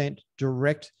 5%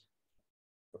 direct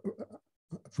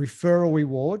referral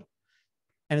reward,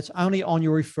 and it's only on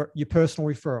your personal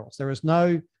referrals. There is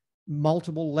no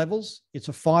multiple levels. It's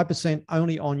a 5%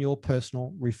 only on your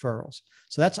personal referrals.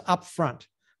 So that's upfront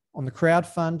on the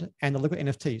crowdfund and the liquid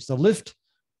NFTs. The lift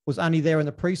was only there in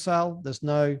the pre-sale. There's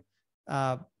no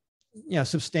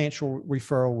substantial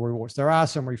referral rewards. There are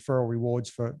some referral rewards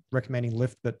for recommending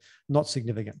lift, but not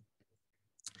significant.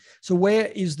 So where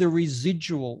is the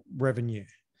residual revenue?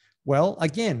 Well,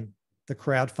 again, the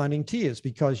crowdfunding tiers,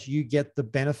 because you get the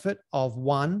benefit of,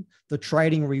 one, the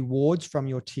trading rewards from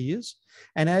your tiers.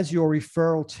 And as your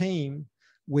referral team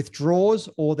withdraws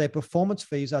or their performance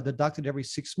fees are deducted every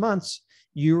 6 months,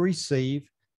 you receive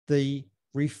the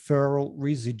referral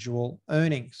residual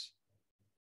earnings.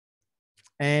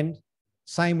 And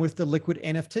same with the liquid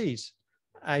NFTs.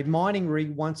 A mining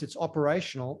rig, once it's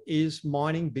operational, is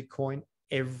mining Bitcoin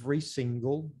every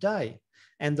single day.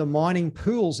 And the mining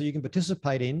pools that you can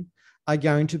participate in are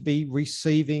going to be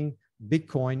receiving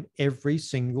Bitcoin every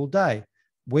single day,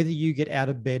 whether you get out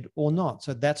of bed or not.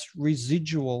 So that's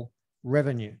residual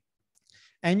revenue.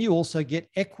 And you also get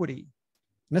equity.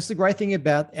 And that's the great thing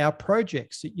about our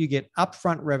projects, that you get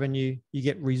upfront revenue, you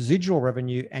get residual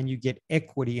revenue, and you get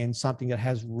equity in something that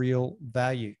has real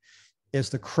value.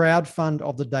 There's the crowdfund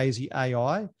of the Daisy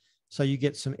AI. So you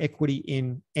get some equity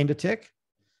in Endotech,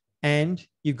 and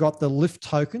you've got the lift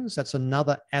tokens. That's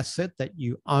another asset that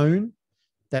you own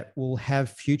that will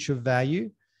have future value.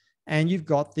 And you've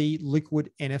got the liquid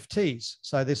NFTs.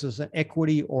 So this is an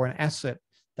equity or an asset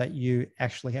that you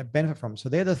actually have benefit from. So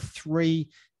they're the three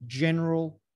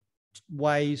general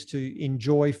ways to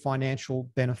enjoy financial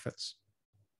benefits.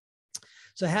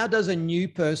 So how does a new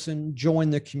person join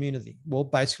the community? Well,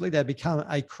 basically they become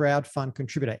a crowdfund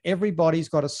contributor. Everybody's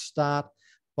got to start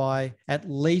by at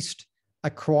least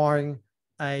acquiring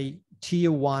a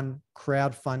tier 1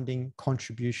 crowdfunding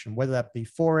contribution, whether that be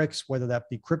Forex, whether that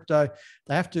be crypto.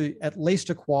 They have to at least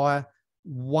acquire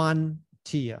one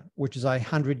tier, which is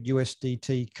 $100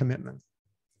 USDT commitment.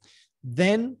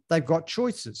 Then they've got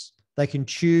choices. They can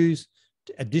choose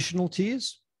additional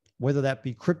tiers, whether that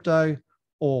be crypto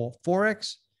or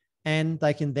Forex, and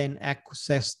they can then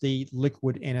access the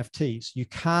liquid NFTs. You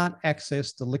can't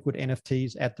access the liquid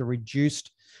NFTs at the reduced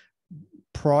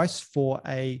price for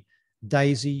a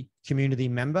Daisy community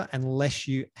member unless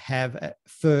you have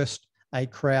first a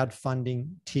crowdfunding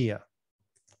tier.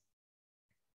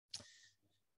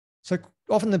 So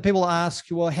often the people ask,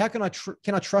 well, how can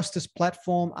I trust this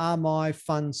platform? Are my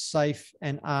funds safe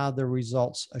and are the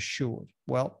results assured?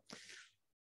 Well,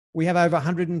 we have over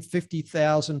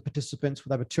 150,000 participants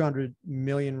with over 200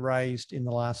 million raised in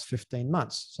the last 15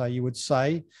 months. So you would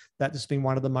say that this has been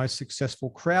one of the most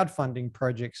successful crowdfunding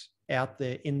projects out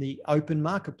there in the open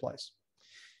marketplace.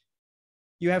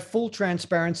 You have full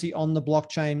transparency on the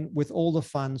blockchain with all the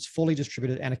funds fully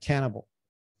distributed and accountable.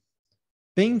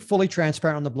 Being fully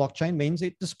transparent on the blockchain means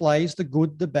it displays the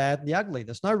good, the bad, and the ugly.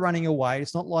 There's no running away.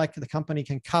 It's not like the company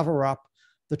can cover up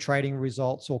the trading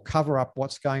results or cover up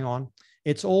what's going on.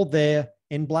 It's all there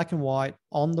in black and white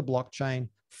on the blockchain,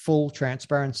 full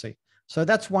transparency. So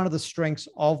that's one of the strengths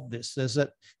of this, is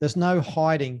that there's no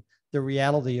hiding the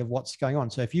reality of what's going on.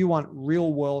 So if you want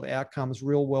real world outcomes,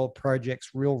 real world projects,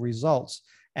 real results,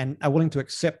 and are willing to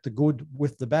accept the good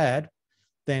with the bad,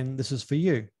 then this is for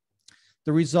you.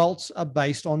 The results are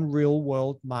based on real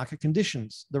world market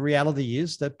conditions. The reality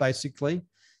is that basically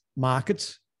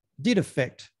markets did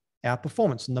affect our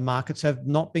performance, and the markets have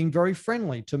not been very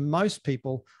friendly to most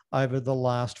people over the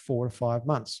last 4 to 5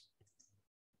 months.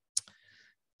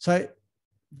 So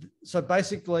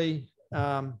basically,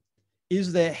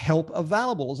 is there help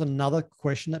available is another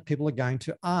question that people are going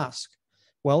to ask.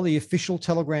 Well, the official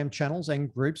Telegram channels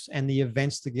and groups and the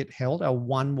events that get held are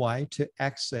one way to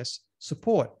access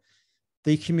support.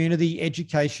 The community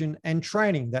education and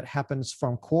training that happens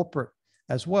from corporate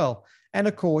as well. And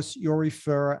of course, your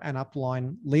referrer and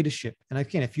upline leadership. And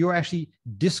again, if you're actually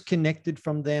disconnected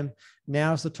from them,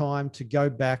 now's the time to go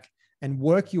back and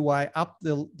work your way up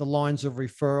the lines of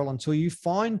referral until you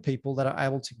find people that are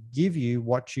able to give you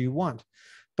what you want.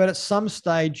 But at some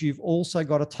stage, you've also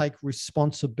got to take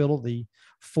responsibility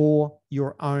for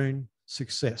your own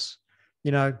success.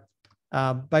 You know,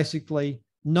 basically,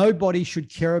 nobody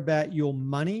should care about your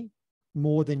money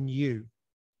more than you.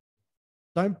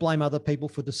 Don't blame other people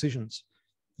for decisions.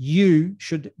 you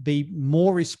should be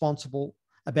more responsible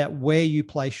about where you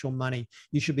place your money.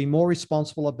 You should be more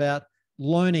responsible about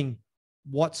learning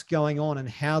what's going on and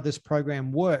how this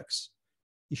program works.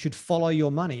 You should follow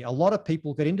your money. A lot of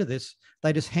people get into this.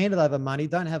 They just handed over money,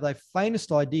 don't have the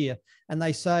faintest idea, and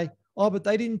they say, oh, but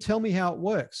they didn't tell me how it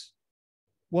works.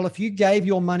 Well, if you gave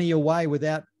your money away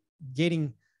without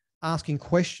asking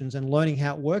questions and learning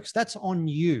how it works, that's on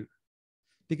you,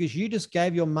 because you just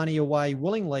gave your money away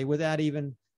willingly without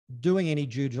even doing any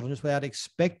due diligence, without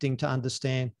expecting to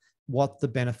understand what the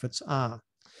benefits are.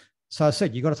 So I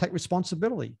said, you've got to take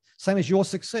responsibility. Same as your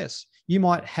success. You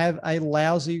might have a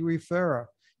lousy referrer.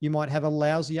 You might have a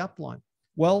lousy upline.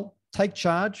 Well, take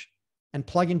charge and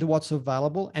plug into what's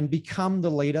available and become the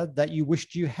leader that you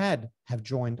wished you have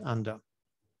joined under.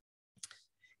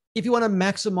 If you want to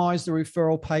maximize the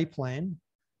referral pay plan,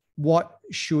 what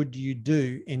should you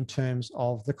do in terms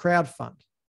of the crowd fund?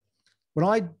 When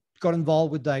I got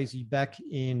involved with Daisy back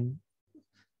in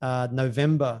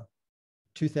November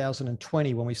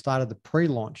 2020, when we started the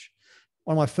pre-launch,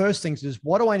 one of my first things is,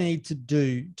 what do I need to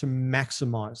do to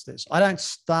maximize this? I don't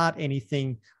start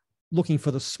anything looking for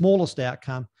the smallest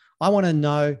outcome. I want to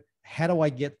know, how do I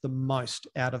get the most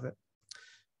out of it?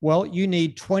 Well, you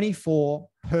need 24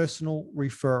 personal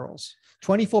referrals,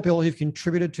 24 people who've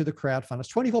contributed to the crowdfund. It's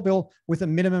 24 people with a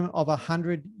minimum of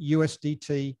 100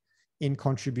 USDT in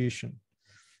contribution.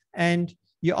 And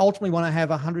you ultimately want to have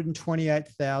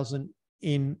 128,000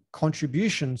 in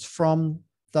contributions from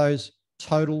those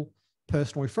total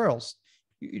personal referrals.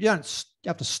 You don't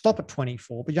have to stop at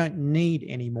 24, but you don't need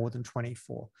any more than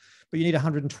 24, but you need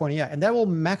 128. And that will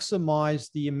maximize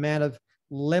the amount of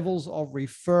levels of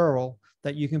referral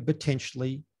that you can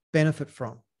potentially benefit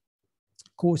from.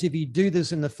 Of course, if you do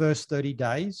this in the first 30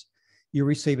 days, you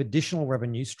receive additional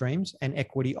revenue streams and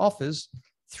equity offers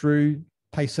through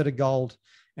Paysetter Gold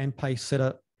and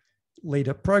Paysetter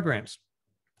Leader programs.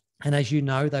 And as you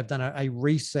know, they've done a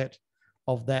reset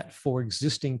of that for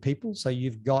existing people. So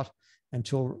you've got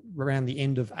until around the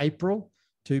end of April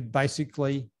to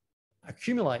basically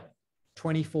accumulate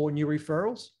 24 new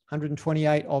referrals,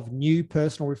 128 of new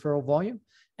personal referral volume,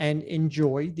 and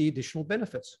enjoy the additional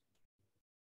benefits.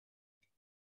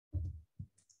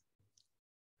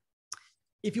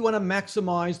 If you want to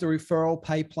maximize the referral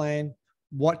pay plan,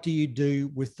 what do you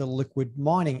do with the liquid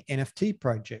mining NFT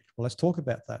project? Well, let's talk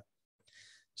about that.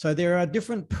 So there are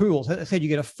different pools. As I said, you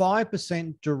get a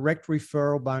 5% direct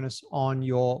referral bonus on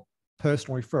your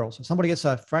personal referrals. So somebody gets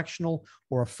a fractional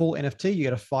or a full NFT, you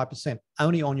get a 5%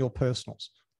 only on your personals,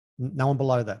 no one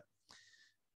below that.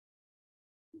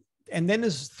 And then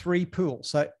there's 3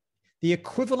 pools. So the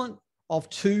equivalent of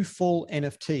 2 full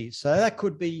NFTs. So that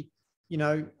could be, you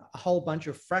know, a whole bunch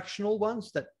of fractional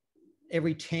ones that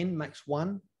every 10 makes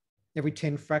 1, every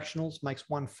 10 fractionals makes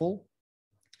 1 full.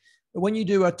 But when you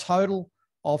do a total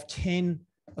of 2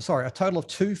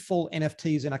 full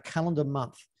NFTs in a calendar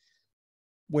month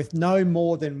with no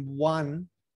more than 1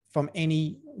 from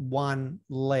any one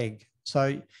leg.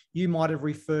 So you might have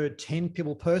referred 10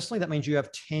 people personally. That means you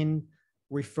have 10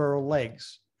 referral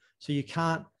legs. So you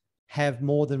can't have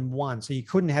more than 1. So you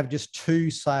couldn't have just 2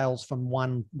 sales from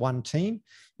one team.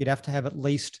 You'd have to have at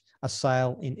least a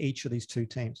sale in each of these 2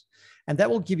 teams. And that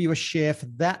will give you a share for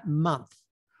that month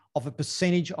of a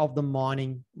percentage of the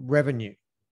mining revenue.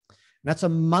 And that's a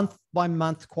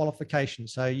month-by-month qualification.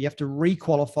 So you have to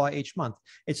re-qualify each month.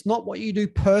 It's not what you do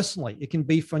personally. It can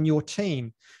be from your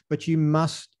team, but you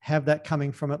must have that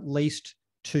coming from at least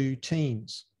 2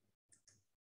 teams.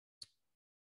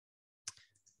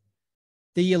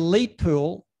 The elite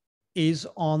pool is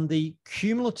on the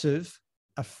cumulative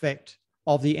effect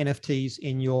of the NFTs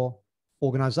in your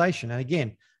organization. And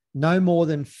again, no more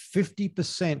than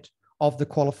 50% of the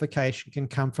qualification can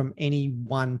come from any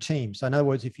one team. So in other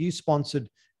words, if you sponsored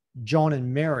John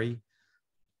and Mary,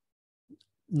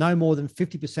 no more than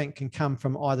 50% can come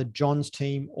from either John's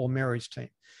team or Mary's team.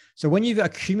 So when you've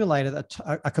accumulated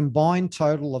a combined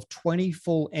total of 20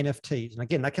 full NFTs, and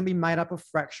again, that can be made up of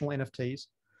fractional NFTs,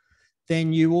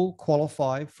 then you will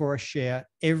qualify for a share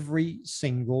every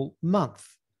single month.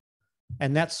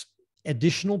 And that's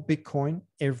additional Bitcoin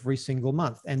every single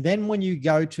month. And then when you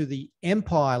go to the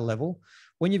empire level,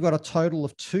 when you've got a total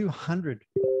of 200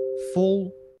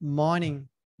 full mining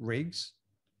rigs,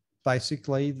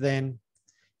 basically, then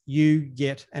you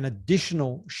get an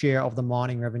additional share of the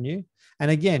mining revenue.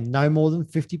 And again, no more than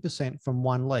 50% from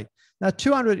one leg. Now,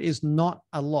 200 is not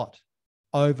a lot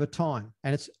over time,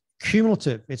 and it's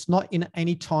cumulative. It's not in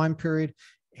any time period.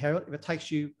 If it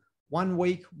takes you 1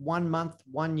 week, 1 month,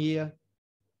 1 year,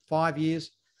 5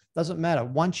 years, doesn't matter.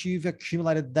 Once you've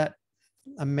accumulated that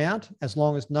amount, as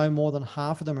long as no more than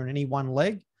half of them are in any one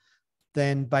leg,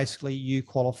 then basically you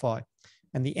qualify.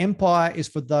 And the empire is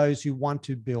for those who want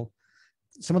to build.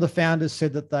 Some of the founders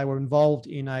said that they were involved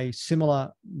in a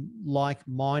similar like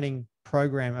mining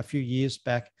program a few years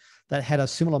back that had a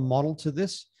similar model to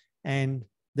this, and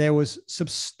there was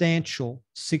substantial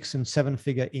 6- and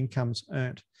 7-figure incomes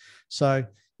earned. So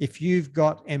if you've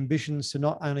got ambitions to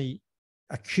not only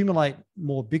accumulate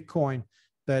more Bitcoin,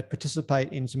 but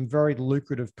participate in some very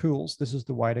lucrative pools, this is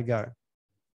the way to go.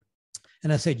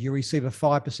 And as I said, you receive a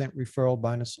 5% referral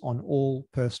bonus on all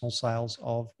personal sales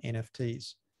of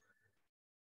NFTs.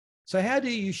 So how do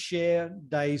you share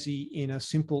Daisy in a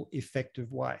simple,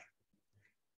 effective way?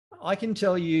 I can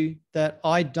tell you that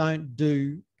I don't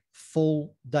do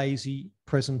full Daisy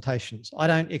presentations. I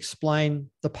don't explain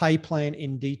the pay plan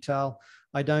in detail.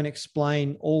 I don't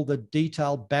explain all the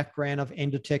detailed background of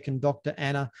Endotech and Dr.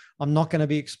 Anna. I'm not going to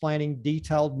be explaining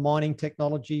detailed mining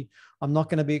technology. I'm not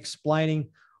going to be explaining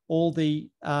all the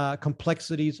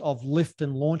complexities of lift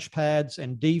and launch pads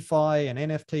and DeFi and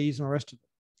NFTs and the rest of it.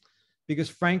 Because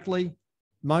frankly,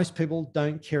 most people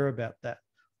don't care about that.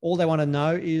 All they want to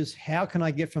know is, how can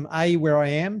I get from A, where I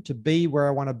am, to B, where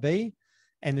I want to be,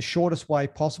 and the shortest way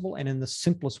possible and in the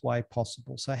simplest way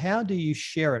possible. So how do you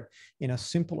share it in a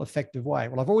simple, effective way?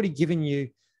 Well, I've already given you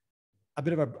a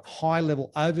bit of a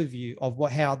high-level overview of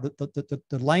how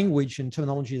the language and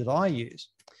terminology that I use.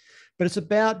 But it's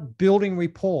about building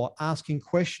rapport, asking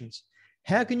questions.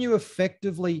 How can you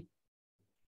effectively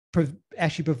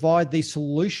actually provide the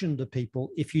solution to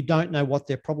people if you don't know what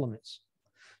their problem is?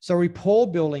 So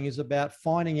rapport building is about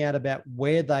finding out about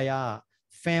where they are,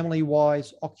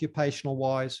 family-wise,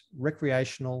 occupational-wise,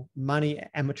 recreational, money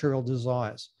and material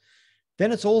desires.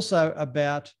 Then it's also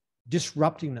about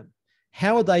disrupting them.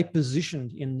 How are they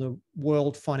positioned in the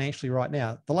world financially right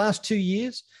now? The last 2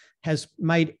 years has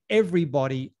made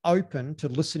everybody open to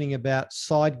listening about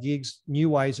side gigs, new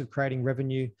ways of creating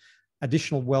revenue,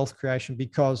 additional wealth creation,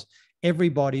 because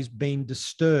everybody's been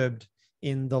disturbed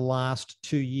in the last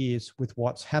 2 years with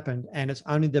what's happened. And it's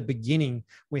only the beginning.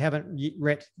 We haven't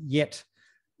yet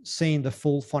seen the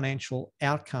full financial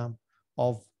outcome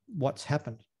of what's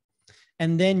happened.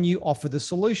 And then you offer the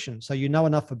solution. So you know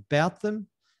enough about them,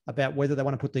 about whether they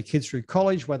want to put their kids through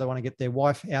college, whether they want to get their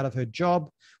wife out of her job,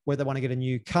 whether they want to get a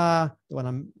new car, they want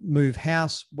to move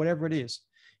house, whatever it is.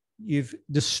 You've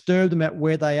disturbed them at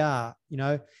where they are. You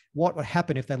know, what would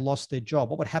happen if they lost their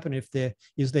job? What would happen if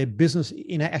is their business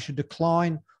in actual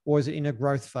decline, or is it in a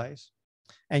growth phase?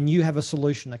 And you have a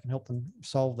solution that can help them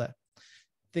solve that.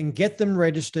 Then get them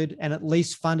registered and at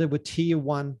least funded with tier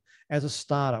 1 as a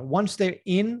starter. Once they're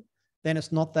in, then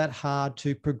it's not that hard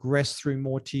to progress through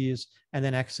more tiers and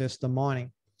then access the mining.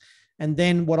 And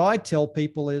then what I tell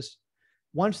people is,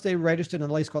 once they're registered and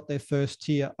at least got their first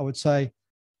tier, I would say,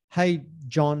 hey,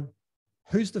 John,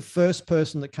 who's the first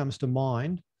person that comes to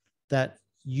mind that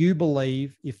you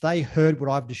believe, if they heard what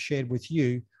I've just shared with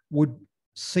you, would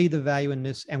see the value in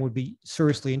this and would be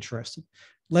seriously interested?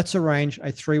 Let's arrange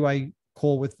a 3-way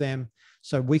call with them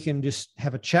so we can just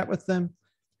have a chat with them,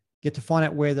 get to find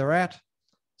out where they're at,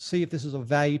 see if this is of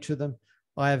value to them.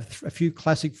 I have a few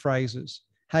classic phrases.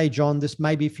 Hey, John, this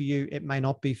may be for you. It may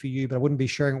not be for you, but I wouldn't be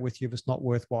sharing it with you if it's not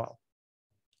worthwhile.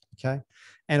 Okay.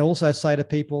 And also say to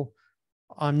people,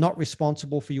 I'm not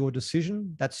responsible for your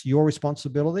decision. That's your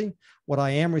responsibility. What I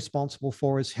am responsible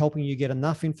for is helping you get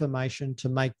enough information to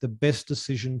make the best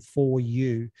decision for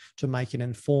you, to make an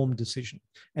informed decision.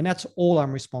 And that's all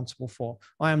I'm responsible for.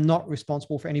 I am not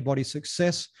responsible for anybody's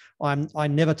success. I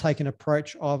never take an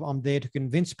approach of I'm there to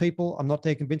convince people. I'm not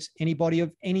there to convince anybody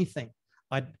of anything.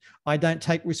 I don't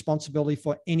take responsibility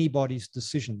for anybody's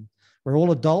decision. We're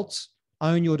all adults.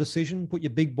 Own your decision. Put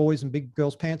your big boys and big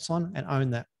girls pants on and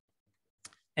own that.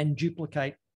 And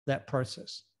duplicate that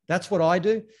process. That's what I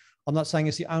do. I'm not saying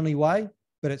it's the only way,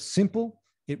 but it's simple,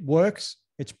 it works,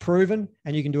 it's proven,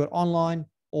 and you can do it online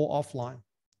or offline.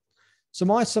 So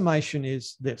my summation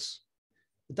is this.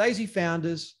 The Daisy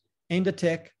founders,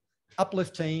 Endotech,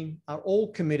 Uplift team are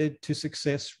all committed to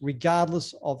success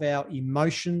regardless of our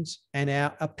emotions and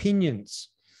our opinions.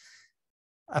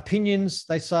 Opinions,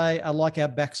 they say, are like our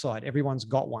backside. Everyone's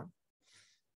got one,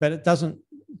 but it doesn't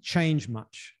change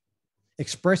much.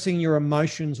 Expressing your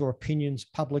emotions or opinions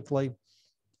publicly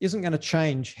isn't going to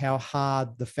change how hard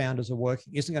the founders are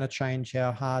working, isn't going to change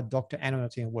how hard Dr. Anna and her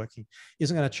team are working,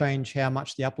 isn't going to change how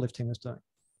much the Uplift team is doing.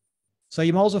 So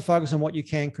you might as well focus on what you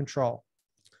can control.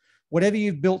 Whatever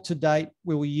you've built to date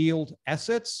will yield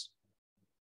assets,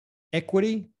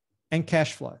 equity, and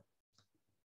cash flow.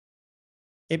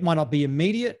 It might not be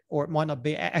immediate, or it might not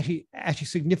be actually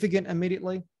significant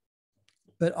immediately,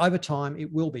 but over time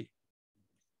it will be.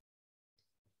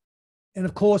 And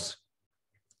of course,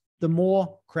 the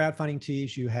more crowdfunding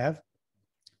tiers you have,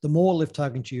 the more lift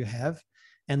tokens you have,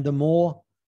 and the more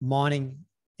mining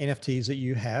NFTs that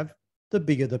you have, the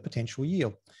bigger the potential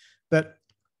yield. But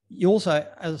you also,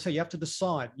 as I say, you have to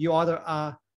decide. You either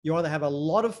have a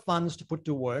lot of funds to put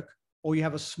to work, or you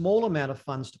have a small amount of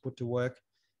funds to put to work.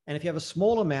 And if you have a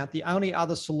small amount, the only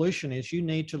other solution is you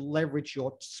need to leverage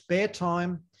your spare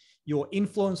time, your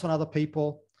influence on other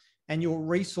people, and your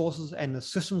resources and the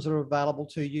systems that are available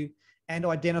to you, and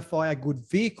identify a good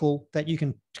vehicle that you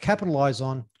can capitalize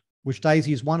on, which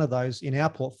Daisy is one of those in our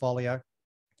portfolio,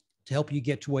 to help you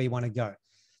get to where you want to go.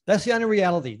 That's the only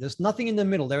reality. There's nothing in the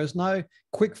middle. There is no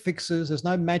quick fixes. There's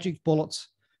no magic bullets.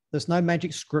 There's no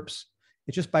magic scripts.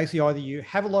 It's just basically either you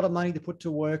have a lot of money to put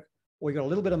to work, or you've got a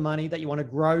little bit of money that you want to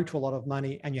grow to a lot of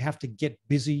money, and you have to get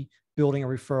busy building a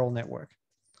referral network.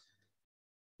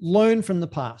 Learn from the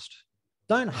past.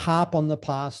 Don't harp on the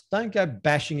past. Don't go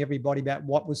bashing everybody about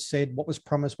what was said, what was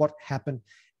promised, what happened.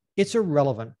 It's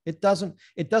irrelevant. It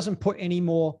doesn't put any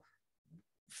more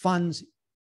funds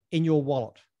in your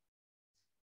wallet.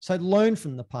 So learn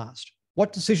from the past.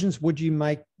 What decisions would you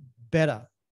make better?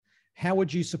 How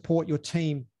would you support your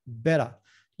team better?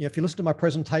 You know, if you listen to my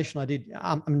presentation I did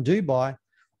in Dubai,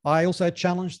 I also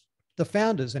challenged the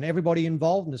founders and everybody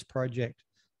involved in this project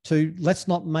to let's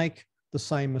not make the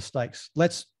same mistakes.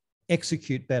 Let's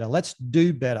execute better. Let's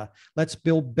do better. Let's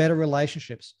build better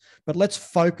relationships. But let's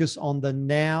focus on the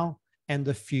now and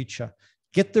the future.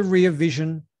 Get the rear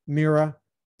vision mirror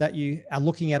that you are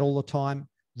looking at all the time,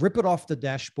 rip it off the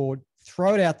dashboard,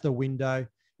 throw it out the window,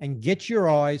 and get your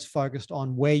eyes focused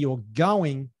on where you're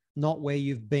going, not where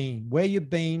you've been. Where you've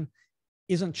been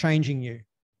isn't changing you,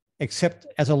 except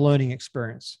as a learning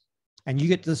experience. And you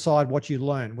get to decide what you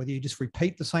learn, whether you just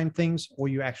repeat the same things or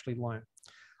you actually learn.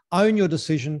 Own your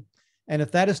decision. And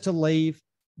if that is to leave,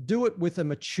 do it with a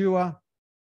mature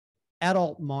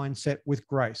adult mindset with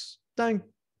grace. Don't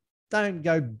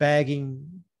go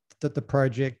bagging the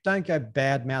project. Don't go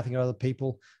bad mouthing other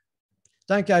people.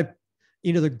 Don't go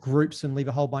into the groups and leave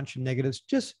a whole bunch of negatives.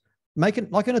 Just make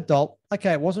it like an adult.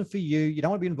 Okay, it wasn't for you. You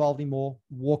don't want to be involved anymore.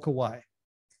 Walk away.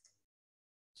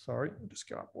 Sorry, I'll just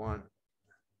go up one.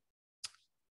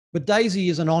 But Daisy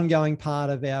is an ongoing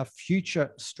part of our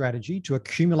future strategy to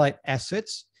accumulate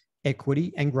assets,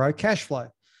 equity, and grow cash flow.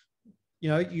 You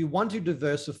know, you want to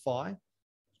diversify.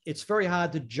 It's very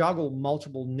hard to juggle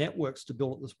multiple networks to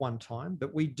build at this one time,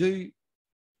 but we do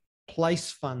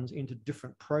place funds into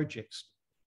different projects.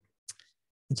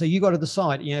 And so you got to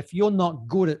decide, you know, if you're not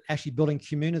good at actually building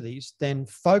communities, then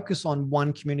focus on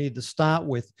one community to start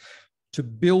with to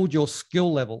build your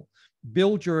skill level,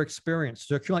 build your experience,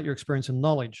 to accumulate your experience and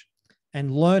knowledge,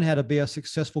 and learn how to be a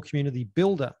successful community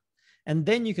builder. And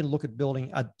then you can look at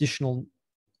building additional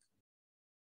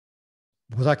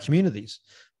communities.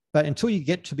 But until you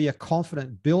get to be a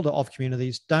confident builder of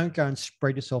communities, don't go and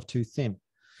spread yourself too thin.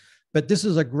 But this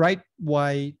is a great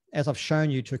way, as I've shown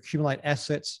you, to accumulate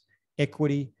assets,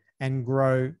 equity, and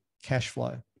grow cash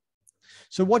flow.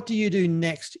 So what do you do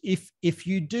next if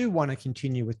you do want to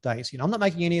continue with Daisy? And I'm not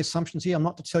making any assumptions here. I'm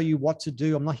not to tell you what to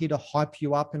do. I'm not here to hype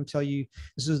you up and tell you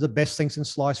this is the best thing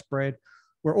since sliced bread.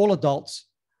 We're all adults.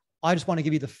 I just want to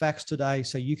give you the facts today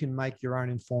so you can make your own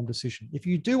informed decision. If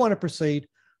you do want to proceed,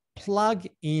 plug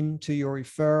into your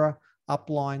referrer,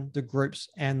 upline, the groups,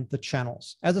 and the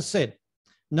channels. As I said,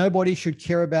 nobody should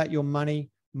care about your money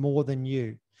more than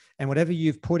you. And whatever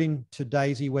you've put into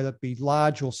Daisy, whether it be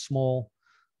large or small,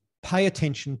 pay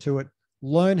attention to it,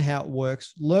 learn how it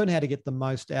works, learn how to get the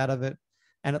most out of it,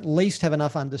 and at least have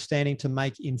enough understanding to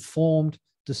make informed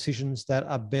decisions that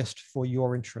are best for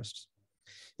your interests.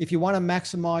 If you want to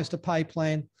maximize the pay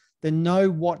plan, then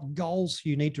know what goals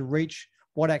you need to reach,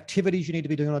 what activities you need to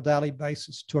be doing on a daily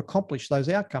basis to accomplish those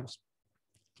outcomes.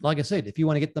 Like I said, if you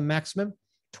want to get the maximum,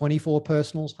 24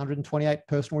 personals, 128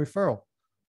 personal referral.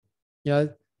 You know,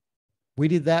 we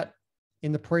did that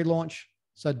in the pre-launch.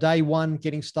 So day one,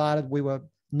 getting started, we were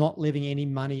not leaving any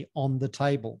money on the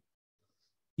table.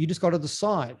 You just got to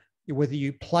decide whether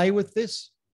you play with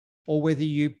this or whether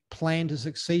you plan to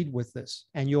succeed with this,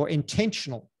 and you're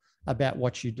intentional about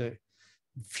what you do.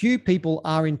 Few people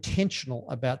are intentional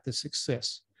about the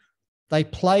success. They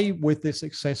play with their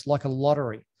success like a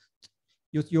lottery.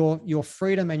 Your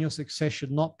freedom and your success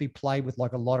should not be played with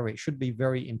like a lottery. It should be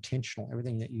very intentional,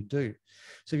 everything that you do.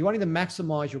 So if you're wanting to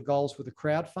maximize your goals with a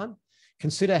crowd fund,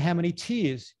 consider how many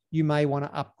tiers you may want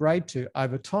to upgrade to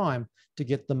over time to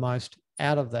get the most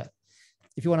out of that.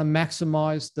 If you want to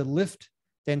maximize the lift,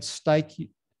 then stake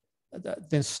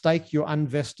your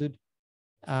unvested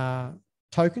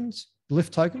tokens,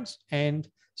 lift tokens, and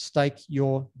stake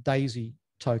your Daisy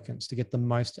tokens to get the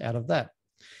most out of that.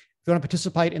 If you want to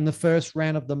participate in the first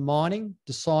round of the mining,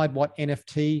 decide what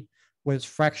NFT, whether it's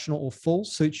fractional or full,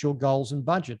 suits your goals and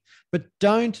budget. But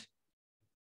don't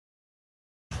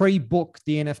pre-book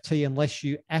the NFT unless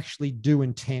you actually do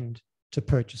intend to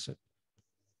purchase it.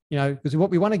 You know, because what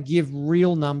we want to give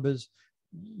real numbers,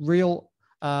 real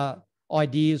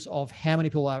ideas of how many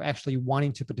people are actually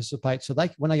wanting to participate. So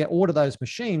when they order those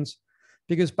machines,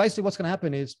 because basically what's going to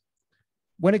happen is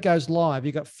when it goes live,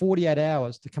 you've got 48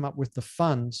 hours to come up with the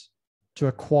funds to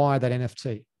acquire that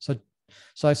NFT. So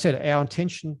I said our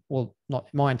intention, well, not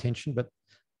my intention, but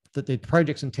the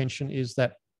project's intention is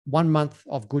that 1 month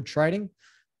of good trading,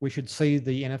 we should see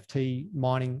the NFT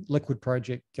mining liquid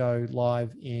project go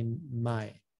live in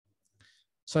May.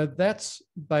 So that's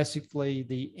basically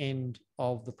the end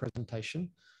of the presentation.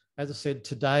 As I said,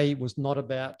 today was not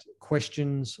about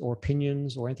questions or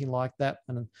opinions or anything like that.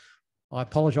 And I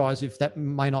apologize if that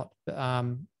may not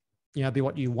be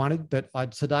what you wanted, but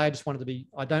today I just wanted to be,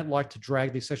 I don't like to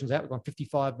drag these sessions out. We've gone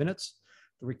 55 minutes.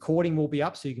 The recording will be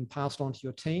up so you can pass it on to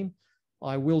your team.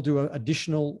 I will do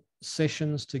additional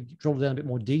sessions to drill down a bit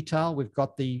more detail. We've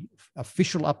got the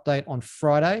official update on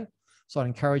Friday, so I'd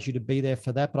encourage you to be there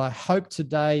for that. But I hope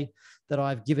today that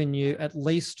I've given you at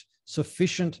least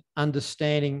sufficient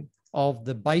understanding of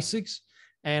the basics.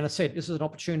 And I said, this is an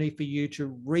opportunity for you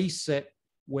to reset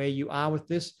where you are with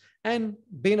this and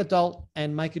be an adult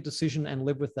and make a decision and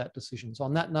live with that decision. So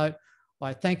on that note,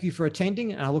 I thank you for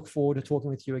attending and I look forward to talking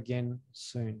with you again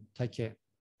soon. Take care.